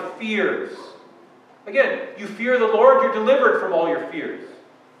of my fears. Again, you fear the Lord, you're delivered from all your fears.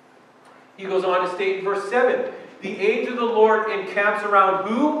 He goes on to state in verse 7, the angel of the Lord encamps around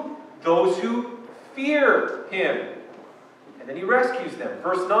who? Those who fear Him. And then He rescues them.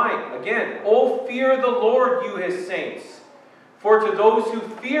 Verse 9, again, O fear the Lord, you His saints, for to those who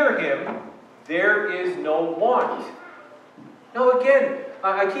fear Him, there is no want. Now again,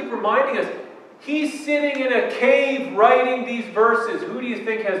 I keep reminding us, He's sitting in a cave writing these verses. Who do you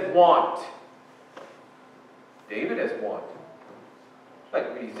think has want? David has want.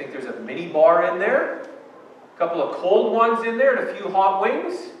 Like, do you think there's a mini bar in there? A couple of cold ones in there and a few hot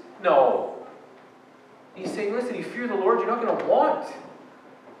wings? No. He's saying, listen, you fear the Lord, you're not going to want.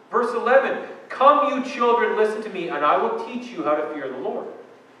 Verse 11, come you children, listen to me, and I will teach you how to fear the Lord.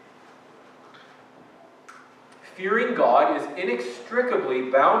 Fearing God is inextricably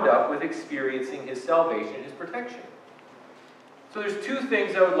bound up with experiencing His salvation and His protection. So there's two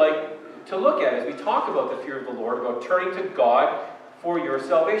things I would like to look at as we talk about the fear of the Lord, about turning to God for your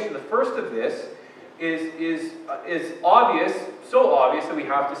salvation. The first of this is obvious, so obvious that we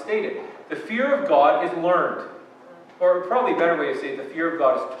have to state it. The fear of God is learned. Or probably a better way to say it, the fear of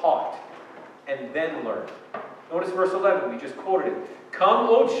God is taught and then learned. Notice verse 11, we just quoted it. Come,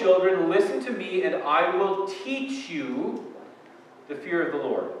 O children, listen to me, and I will teach you the fear of the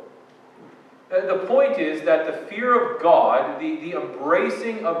Lord. The point is that the fear of God, the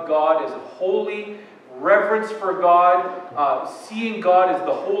embracing of God as holy, reverence for God, seeing God as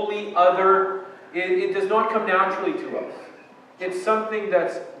the holy other, it does not come naturally to us. It's something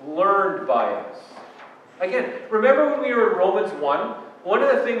that's learned by us. Again, remember when we were in Romans 1? One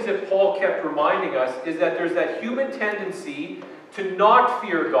of the things that Paul kept reminding us is that there's that human tendency to not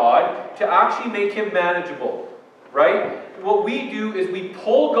fear God, to actually make Him manageable. Right? What we do is we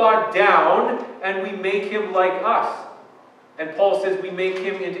pull God down and we make Him like us. And Paul says we make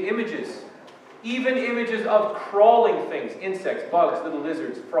Him into images. Even images of crawling things, insects, bugs, little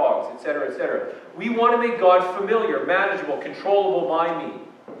lizards, frogs, etc., etc. We want to make God familiar, manageable, controllable by me.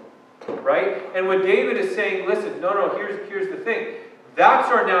 Right? And what David is saying, listen, no, here's the thing. That's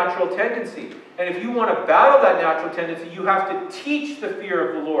our natural tendency. And if you want to battle that natural tendency, you have to teach the fear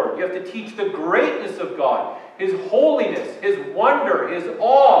of the Lord. You have to teach the greatness of God, His holiness, His wonder, His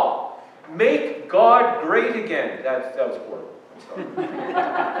awe. Make God great again. That was horrible.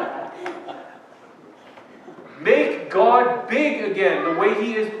 Make God big again, the way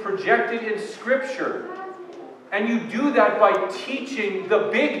He is projected in Scripture. And you do that by teaching the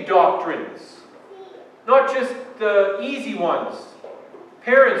big doctrines, not just the easy ones.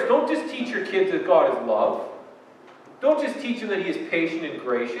 Parents, don't just teach your kids that God is love. Don't just teach them that He is patient and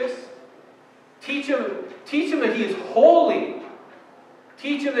gracious. Teach them that He is holy.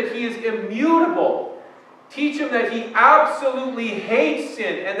 Teach them that He is immutable. Teach them that He absolutely hates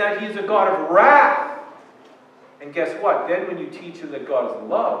sin and that He is a God of wrath. And guess what? Then when you teach them that God is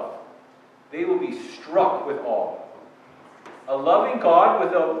love, they will be struck with awe. A loving God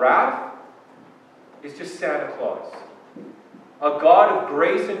without wrath is just Santa Claus. A God of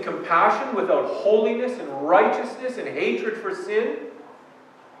grace and compassion without holiness and righteousness and hatred for sin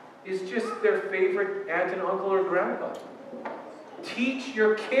is just their favorite aunt and uncle or grandpa. Teach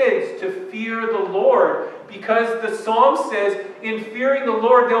your kids to fear the Lord, because the Psalm says, in fearing the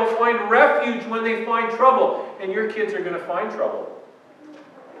Lord, they'll find refuge when they find trouble. And your kids are going to find trouble.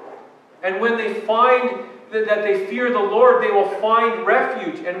 And when they find that they fear the Lord, they will find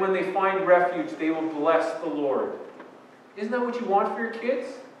refuge. And when they find refuge, they will bless the Lord. Isn't that what you want for your kids?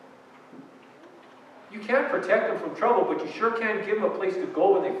 You can't protect them from trouble, but you sure can give them a place to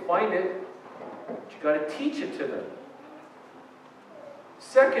go when they find it. But you've got to teach it to them.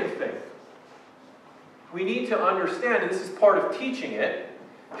 Second thing, we need to understand, and this is part of teaching it,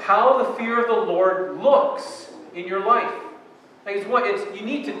 how the fear of the Lord looks in your life. Like you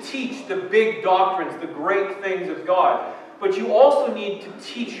need to teach the big doctrines, the great things of God. but you also need to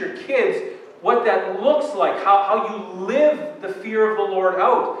teach your kids what that looks like, how you live the fear of the Lord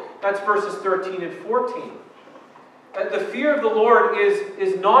out. That's verses 13 and 14. The fear of the Lord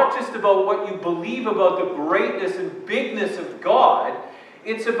is not just about what you believe about the greatness and bigness of God.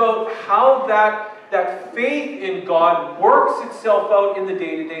 It's about how that faith in God works itself out in the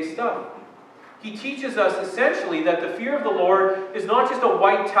day-to-day stuff. He teaches us essentially that the fear of the Lord is not just a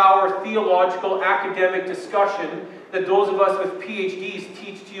white tower theological academic discussion that those of us with PhDs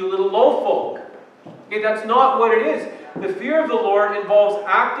teach to you little low folk. Okay, that's not what it is. The fear of the Lord involves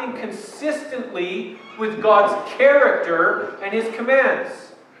acting consistently with God's character and His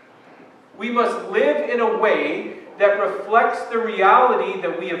commands. We must live in a way that reflects the reality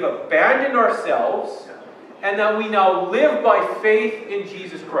that we have abandoned ourselves and that we now live by faith in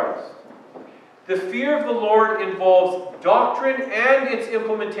Jesus Christ. The fear of the Lord involves doctrine and its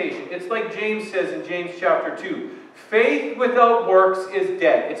implementation. It's like James says in James chapter 2. Faith without works is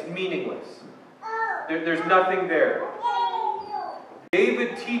dead. It's meaningless. There's nothing there.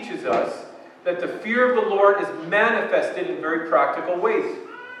 David teaches us that the fear of the Lord is manifested in very practical ways.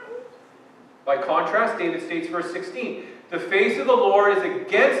 By contrast, David states, verse 16, the face of the Lord is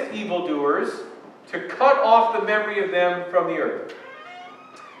against evildoers, to cut off the memory of them from the earth.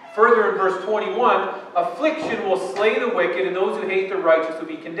 Further in verse 21, affliction will slay the wicked, and those who hate the righteous will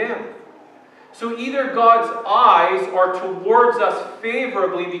be condemned. So either God's eyes are towards us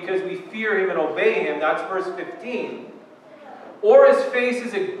favorably because we fear Him and obey Him, that's verse 15, or His face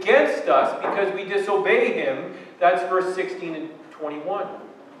is against us because we disobey Him, that's verse 16 and 21.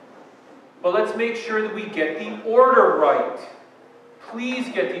 But let's make sure that we get the order right. Please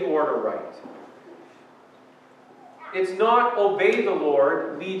get the order right. It's not obey the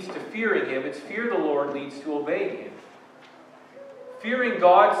Lord leads to fearing Him. It's fear the Lord leads to obeying Him. Fearing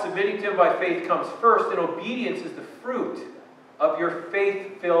God, submitting to Him by faith comes first, and obedience is the fruit of your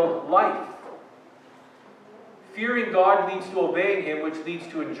faith-filled life. Fearing God leads to obeying Him, which leads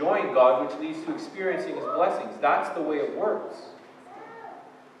to enjoying God, which leads to experiencing His blessings. That's the way it works.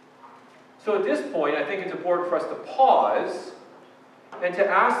 So at this point, I think it's important for us to pause and to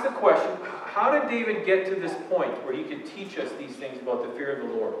ask the question, how did David get to this point where he could teach us these things about the fear of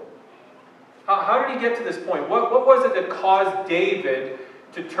the Lord? How did he get to this point? What was it that caused David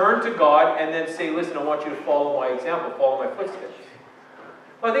to turn to God and then say, listen, I want you to follow my example, follow my footsteps?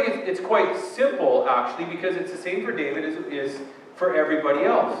 Well, I think it's quite simple, actually, because it's the same for David as it is for everybody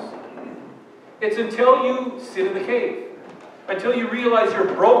else. It's until you sit in the cave, until you realize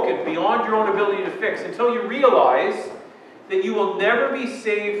you're broken beyond your own ability to fix, until you realize that you will never be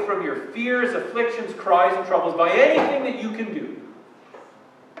saved from your fears, afflictions, cries, and troubles by anything that you can do.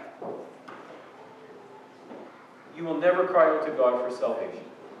 You will never cry out to God for salvation.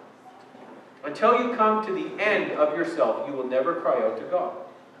 Until you come to the end of yourself, you will never cry out to God.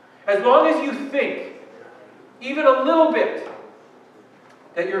 As long as you think, even a little bit,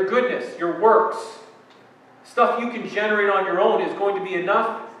 that your goodness, your works, stuff you can generate on your own is going to be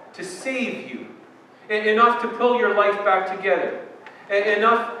enough to save you, enough to pull your life back together,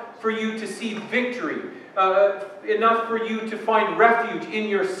 enough for you to see victory, enough for you to find refuge in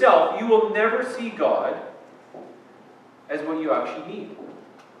yourself, you will never see God as what you actually need.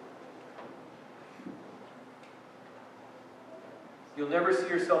 You'll never see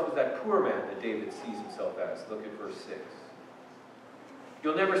yourself as that poor man that David sees himself as. Look at verse 6.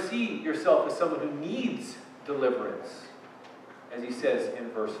 You'll never see yourself as someone who needs deliverance, as he says in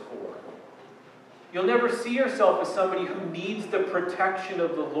verse 4. You'll never see yourself as somebody who needs the protection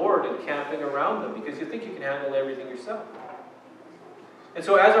of the Lord encamping around them because you think you can handle everything yourself. And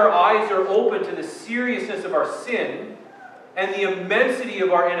so as our eyes are open to the seriousness of our sin and the immensity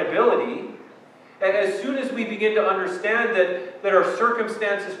of our inability, as soon as we begin to understand that our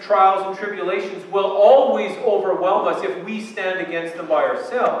circumstances, trials, and tribulations will always overwhelm us if we stand against them by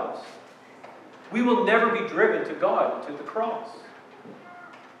ourselves, we will never be driven to God, to the cross.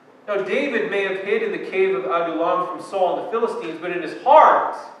 Now, David may have hid in the cave of Adullam from Saul and the Philistines, but in his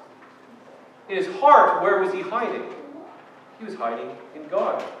heart, where was he hiding? He was hiding in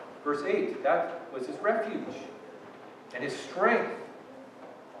God. Verse 8, that was his refuge and his strength.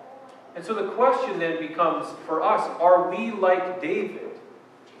 And so the question then becomes for us, are we like David?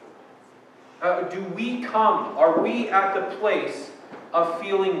 Do we come, are we at the place of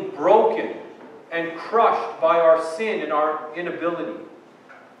feeling broken and crushed by our sin and our inability,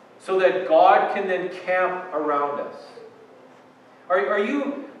 so that God can then camp around us? Are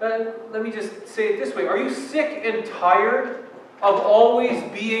you, let me just say it this way, are you sick and tired of always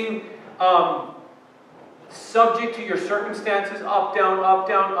being subject to your circumstances, up, down, up,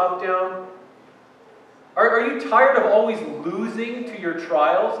 down, up, down? Are you tired of always losing to your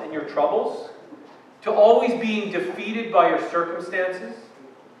trials and your troubles? To always being defeated by your circumstances?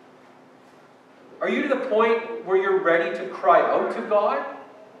 Are you to the point where you're ready to cry out to God?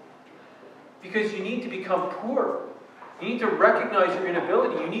 Because you need to become poor. You need to recognize your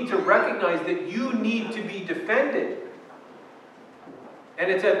inability. You need to recognize that you need to be defended. And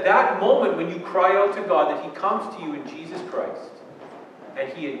it's at that moment when you cry out to God that He comes to you in Jesus Christ.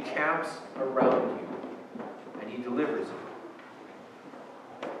 And He encamps around you. And He delivers you.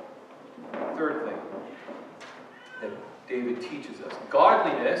 Third thing that David teaches us.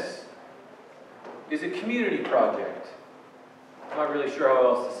 Godliness is a community project. I'm not really sure how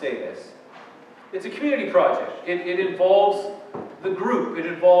else to say this. It's a community project. It involves the group. It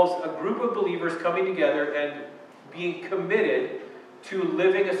involves a group of believers coming together and being committed to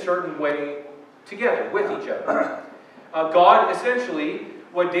living a certain way together with each other. God, essentially,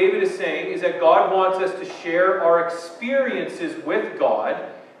 what David is saying is that God wants us to share our experiences with God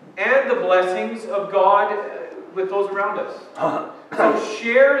and the blessings of God with those around us. So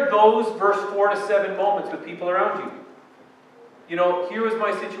share those verse 4 to 7 moments with people around you. You know, here was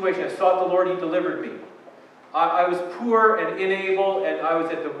my situation. I sought the Lord, He delivered me. I was poor and unable, and I was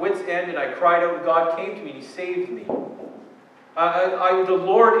at the wit's end, and I cried out, and God came to me, and He saved me. The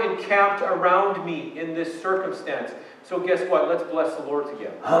Lord encamped around me in this circumstance. So guess what? Let's bless the Lord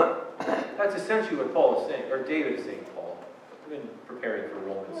together. That's essentially what Paul is saying, or David is saying, Paul. I've been preparing for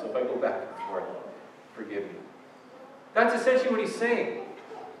Romans, so if I go back and forth, forgive me. That's essentially what he's saying.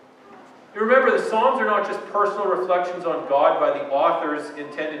 You remember, the Psalms are not just personal reflections on God by the authors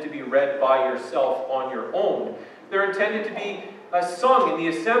intended to be read by yourself on your own. They're intended to be sung in the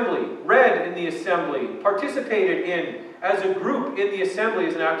assembly, read in the assembly, participated in as a group in the assembly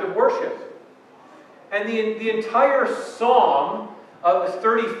as an act of worship. And the entire Psalm of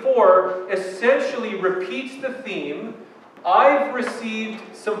 34 essentially repeats the theme, I've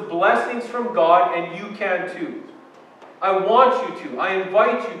received some blessings from God and you can too. I want you to. I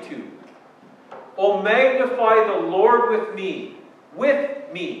invite you to. Oh, magnify the Lord with me.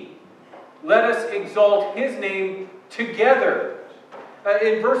 With me. Let us exalt His name together.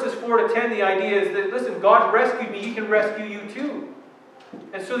 In verses 4 to 10, the idea is that, listen, God rescued me, He can rescue you too.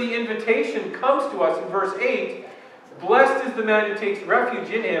 And so the invitation comes to us in verse 8. Blessed is the man who takes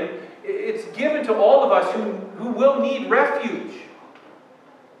refuge in Him. It's given to all of us who will need refuge.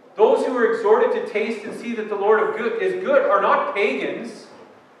 Those who are exhorted to taste and see that the Lord is good are not pagans.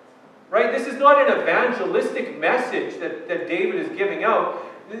 Right? This is not an evangelistic message that David is giving out.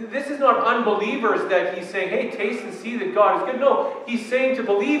 This is not unbelievers that he's saying, hey, taste and see that God is good. No, he's saying to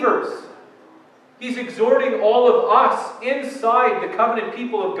believers. He's exhorting all of us inside the covenant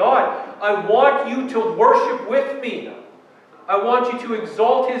people of God. I want you to worship with me. I want you to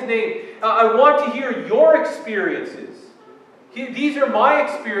exalt His name. I want to hear your experiences. These are my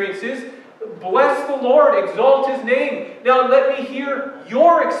experiences. Bless the Lord, exalt His name. Now let me hear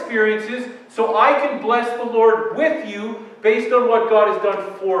your experiences so I can bless the Lord with you based on what God has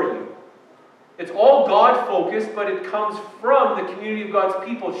done for you. It's all God-focused, but it comes from the community of God's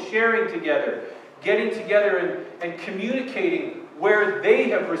people sharing together, getting together and communicating where they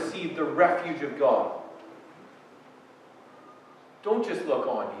have received the refuge of God. Don't just look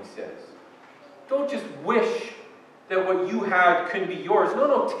on, he says. Don't just wish that what you had can be yours.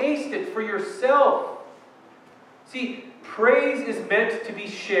 No, taste it for yourself. See, praise is meant to be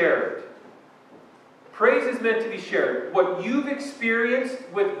shared. Praise is meant to be shared. What you've experienced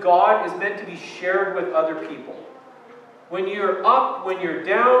with God is meant to be shared with other people. When you're up, when you're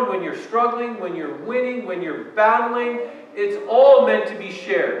down, when you're struggling, when you're winning, when you're battling, it's all meant to be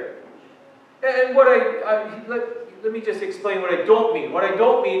shared. And what let me just explain what I don't mean. What I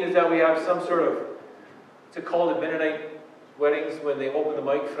don't mean is that we have some sort of, what's it called at Mennonite weddings when they open the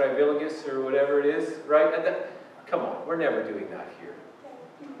mic, freiwilliges or whatever it is, right? Come on, we're never doing that here.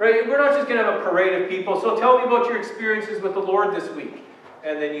 Right? We're not just going to have a parade of people, so tell me about your experiences with the Lord this week.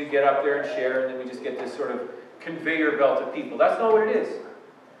 And then you get up there and share, and then we just get this sort of conveyor belt of people. That's not what it is.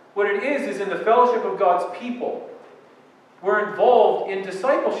 What it is in the fellowship of God's people. We're involved in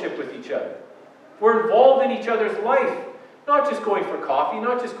discipleship with each other. We're involved in each other's life. Not just going for coffee,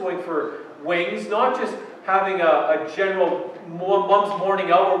 not just going for wings, not just having a general mom's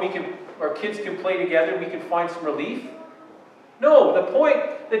morning out where our kids can play together and we can find some relief. No, the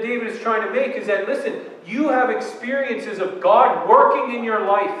point that David is trying to make is that, listen, you have experiences of God working in your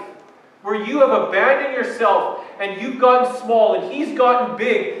life where you have abandoned yourself and you've gotten small and He's gotten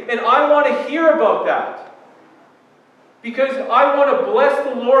big. And I want to hear about that. Because I want to bless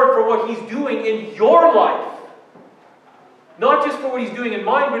the Lord for what He's doing in your life. Not just for what he's doing in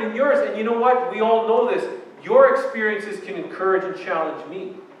mine, but in yours. And you know what? We all know this. Your experiences can encourage and challenge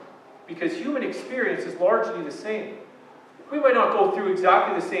me. Because human experience is largely the same. We might not go through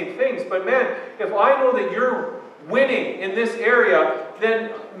exactly the same things, but man, if I know that you're winning in this area,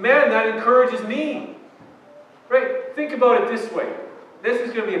 then man, that encourages me. Right? Think about it this way. This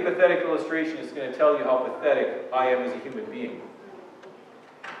is going to be a pathetic illustration. It's going to tell you how pathetic I am as a human being.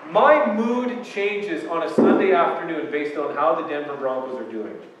 My mood changes on a Sunday afternoon based on how the Denver Broncos are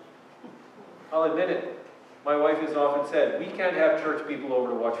doing. I'll admit it. My wife has often said, we can't have church people over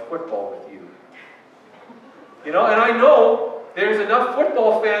to watch football with you. You know, and I know there's enough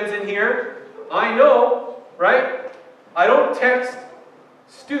football fans in here. I know, right? I don't text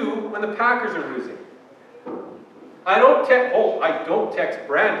Stu when the Packers are losing. I don't text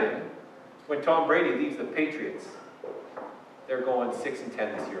Brandon when Tom Brady leaves the Patriots. They're going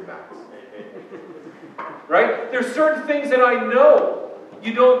 6-10 this year, max. Right? There's certain things that I know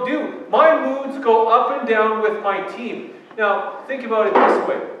you don't do. My moods go up and down with my team. Now, think about it this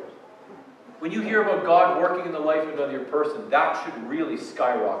way. When you hear about God working in the life of another person, that should really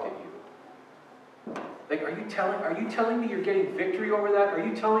skyrocket you. Like, are you telling me you're getting victory over that? Are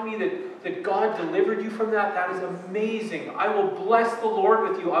you telling me that God delivered you from that? That is amazing. I will bless the Lord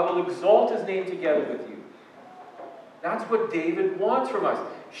with you. I will exalt his name together with you. That's what David wants from us.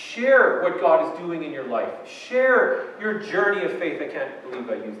 Share what God is doing in your life. Share your journey of faith. I can't believe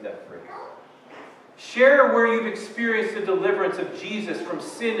I used that phrase. Share where you've experienced the deliverance of Jesus from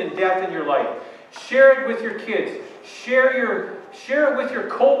sin and death in your life. Share it with your kids. Share it with your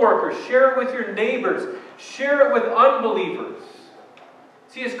co-workers. Share it with your neighbors. Share it with unbelievers.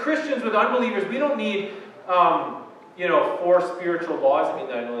 See, as Christians with unbelievers, we don't need 4 spiritual laws. I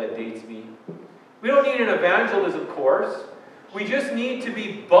mean, I know that dates me. We don't need an evangelism course. We just need to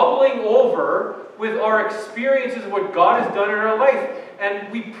be bubbling over with our experiences of what God has done in our life.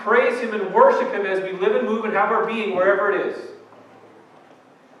 And we praise him and worship him as we live and move and have our being wherever it is.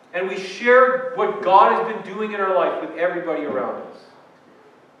 And we share what God has been doing in our life with everybody around us.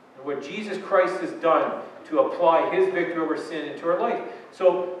 And what Jesus Christ has done to apply his victory over sin into our life.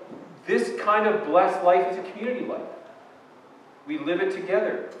 So this kind of blessed life is a community life. We live it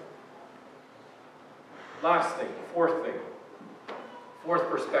together. Last thing, fourth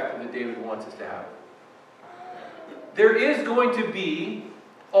perspective that David wants us to have. There is going to be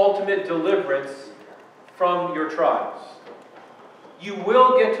ultimate deliverance from your trials. You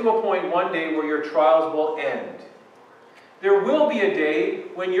will get to a point one day where your trials will end. There will be a day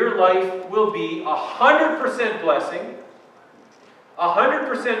when your life will be 100% blessing,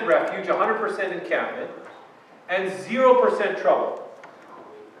 100% refuge, 100% encampment, and 0% trouble.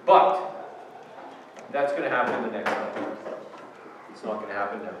 But that's going to happen in the next time. It's not going to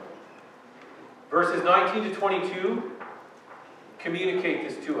happen now. Verses 19 to 22 communicate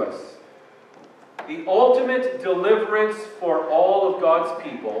this to us. The ultimate deliverance for all of God's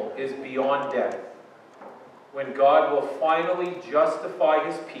people is beyond death, when God will finally justify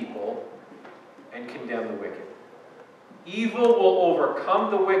his people and condemn the wicked. Evil will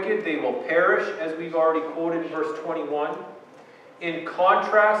overcome the wicked. They will perish, as we've already quoted in verse 21. In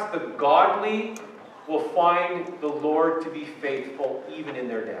contrast, the godly will find the Lord to be faithful even in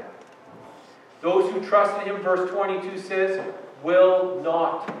their death. Those who trust in him, verse 22 says, will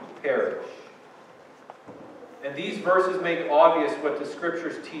not perish. And these verses make obvious what the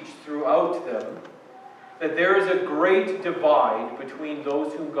scriptures teach throughout them, that there is a great divide between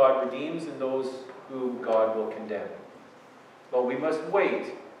those whom God redeems and those whom God will condemn. But we must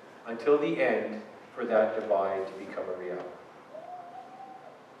wait until the end for that divide to become a reality.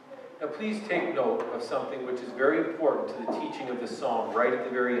 Now please take note of something which is very important to the teaching of the psalm right at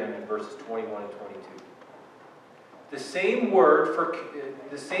the very end in verses 21 and 22. The same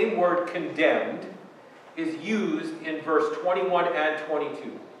word condemned is used in verse 21 and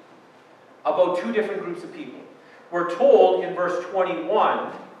 22 about two different groups of people. We're told in verse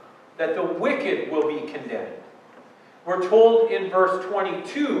 21 that the wicked will be condemned. We're told in verse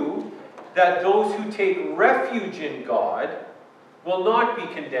 22 that those who take refuge in God will not be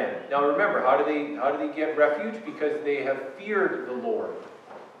condemned. Now remember, how do they get refuge? Because they have feared the Lord.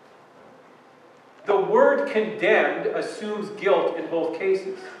 The word condemned assumes guilt in both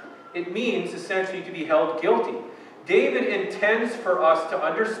cases. It means essentially to be held guilty. David intends for us to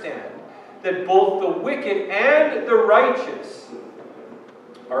understand that both the wicked and the righteous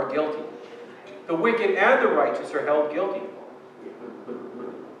are guilty. The wicked and the righteous are held guilty.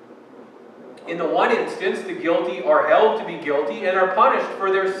 In the one instance, the guilty are held to be guilty and are punished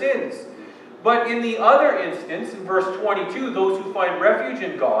for their sins. But in the other instance, in verse 22, those who find refuge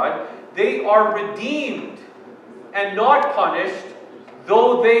in God, they are redeemed and not punished,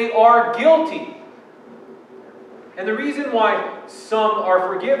 though they are guilty. And the reason why some are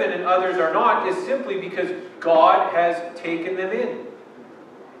forgiven and others are not is simply because God has taken them in.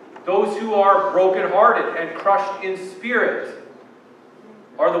 Those who are brokenhearted and crushed in spirit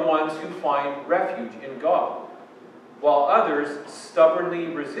are the ones who find refuge in God, while others stubbornly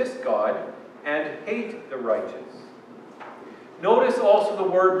resist God and hate the righteous. Notice also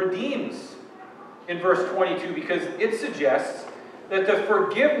the word redeems in verse 22, because it suggests that the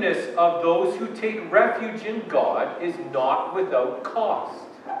forgiveness of those who take refuge in God is not without cost.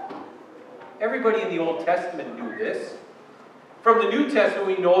 Everybody in the Old Testament knew this. From the New Testament,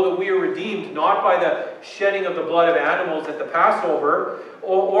 we know that we are redeemed not by the shedding of the blood of animals at the Passover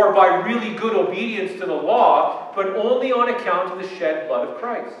or by really good obedience to the law, but only on account of the shed blood of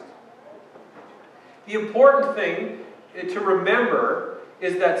Christ. The important thing to remember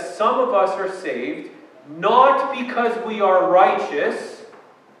is that some of us are saved not because we are righteous,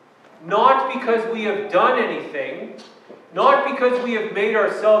 not because we have done anything, not because we have made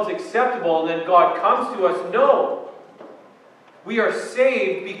ourselves acceptable and then God comes to us. No. We are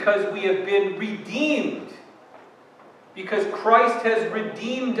saved because we have been redeemed. Because Christ has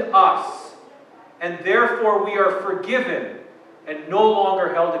redeemed us. And therefore we are forgiven and no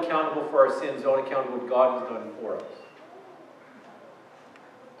longer held accountable for our sins on account of what God has done for us.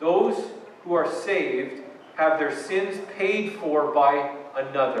 Those who are saved have their sins paid for by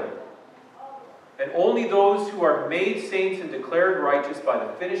another. And only those who are made saints and declared righteous by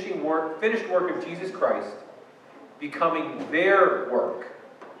the finished work of Jesus Christ, becoming their work,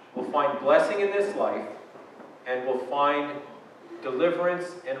 will find blessing in this life and will find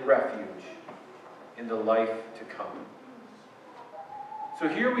deliverance and refuge in the life to come. So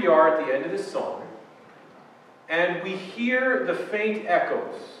here we are at the end of this song, and we hear the faint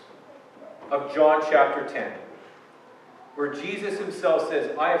echoes of John chapter 10, where Jesus himself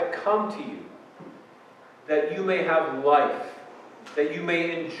says, I have come to you that you may have life, that you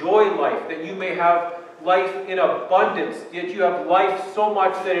may enjoy life, that you may have life in abundance, yet you have life so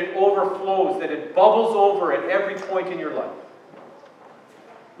much that it overflows, that it bubbles over at every point in your life.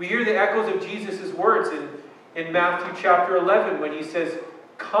 We hear the echoes of Jesus' words in Matthew chapter 11 when he says,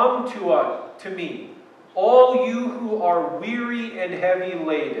 come to me, all you who are weary and heavy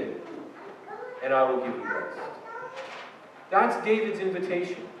laden, and I will give you rest. That's David's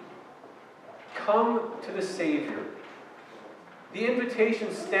invitation. Come to the Savior. The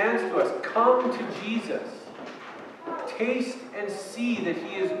invitation stands to us. Come to Jesus. Taste and see that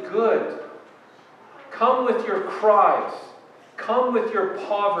he is good. Come with your cries. Come with your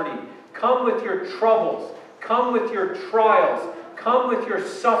poverty. Come with your troubles. Come with your trials. Come with your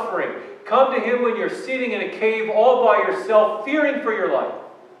suffering. Come to him when you're sitting in a cave all by yourself, fearing for your life.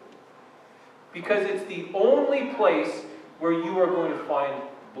 Because it's the only place where you are going to find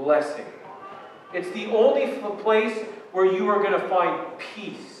blessing. It's the only place where you are going to find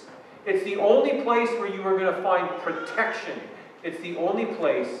peace. It's the only place where you are going to find protection. It's the only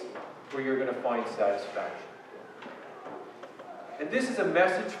place where you're going to find satisfaction. And this is a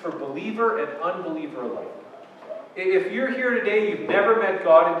message for believer and unbeliever alike. If you're here today, you've never met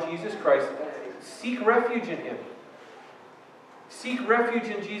God in Jesus Christ, seek refuge in him. Seek refuge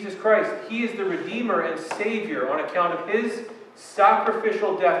in Jesus Christ. He is the Redeemer and Savior on account of his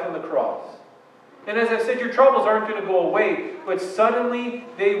sacrificial death on the cross. And as I said, your troubles aren't going to go away, but suddenly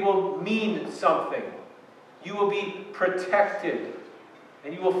they will mean something. You will be protected,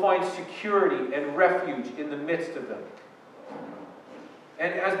 and you will find security and refuge in the midst of them.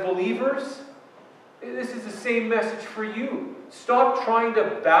 And as believers, this is the same message for you. Stop trying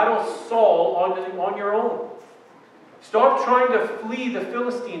to battle Saul on your own. Stop trying to flee the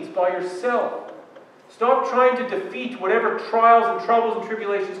Philistines by yourself. Stop trying to defeat whatever trials and troubles and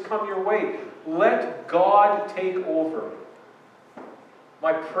tribulations come your way. Let God take over.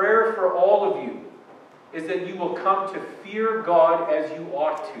 My prayer for all of you is that you will come to fear God as you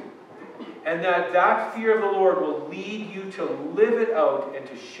ought to. And that fear of the Lord will lead you to live it out and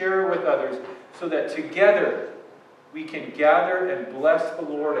to share it with others so that together we can gather and bless the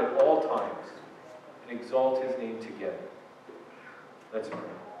Lord at all times and exalt his name together. Let's pray.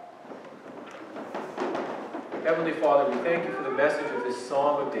 Heavenly Father, we thank you for the message of this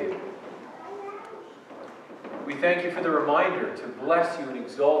Psalm of David. We thank you for the reminder to bless you and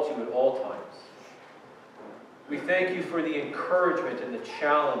exalt you at all times. We thank you for the encouragement and the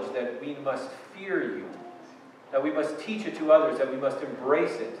challenge that we must fear you, that we must teach it to others, that we must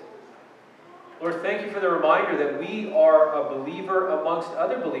embrace it. Lord, thank you for the reminder that we are a believer amongst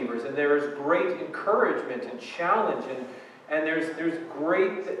other believers, and there is great encouragement and challenge, and there's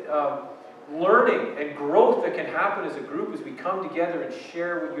great learning and growth that can happen as a group as we come together and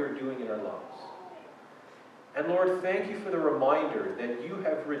share what you're doing in our lives. And Lord, thank you for the reminder that you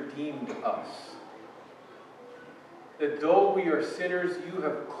have redeemed us. That though we are sinners, you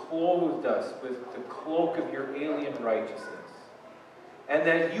have clothed us with the cloak of your alien righteousness. And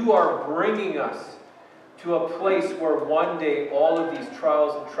that you are bringing us to a place where one day all of these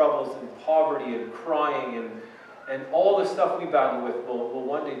trials and troubles and poverty and crying and all the stuff we battle with will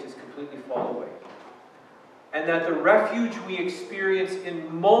one day just completely fall away. And that the refuge we experience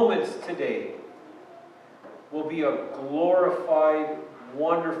in moments today will be a glorified,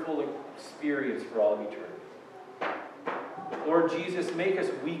 wonderful experience for all of eternity. Lord Jesus, make us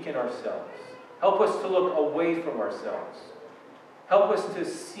weak in ourselves. Help us to look away from ourselves. Help us to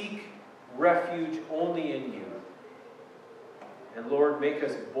seek refuge only in you. And Lord, make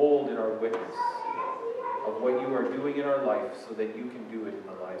us bold in our witness of what you are doing in our life so that you can do it in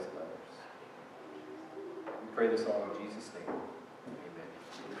the lives of others. We pray this all in Jesus' name. Amen.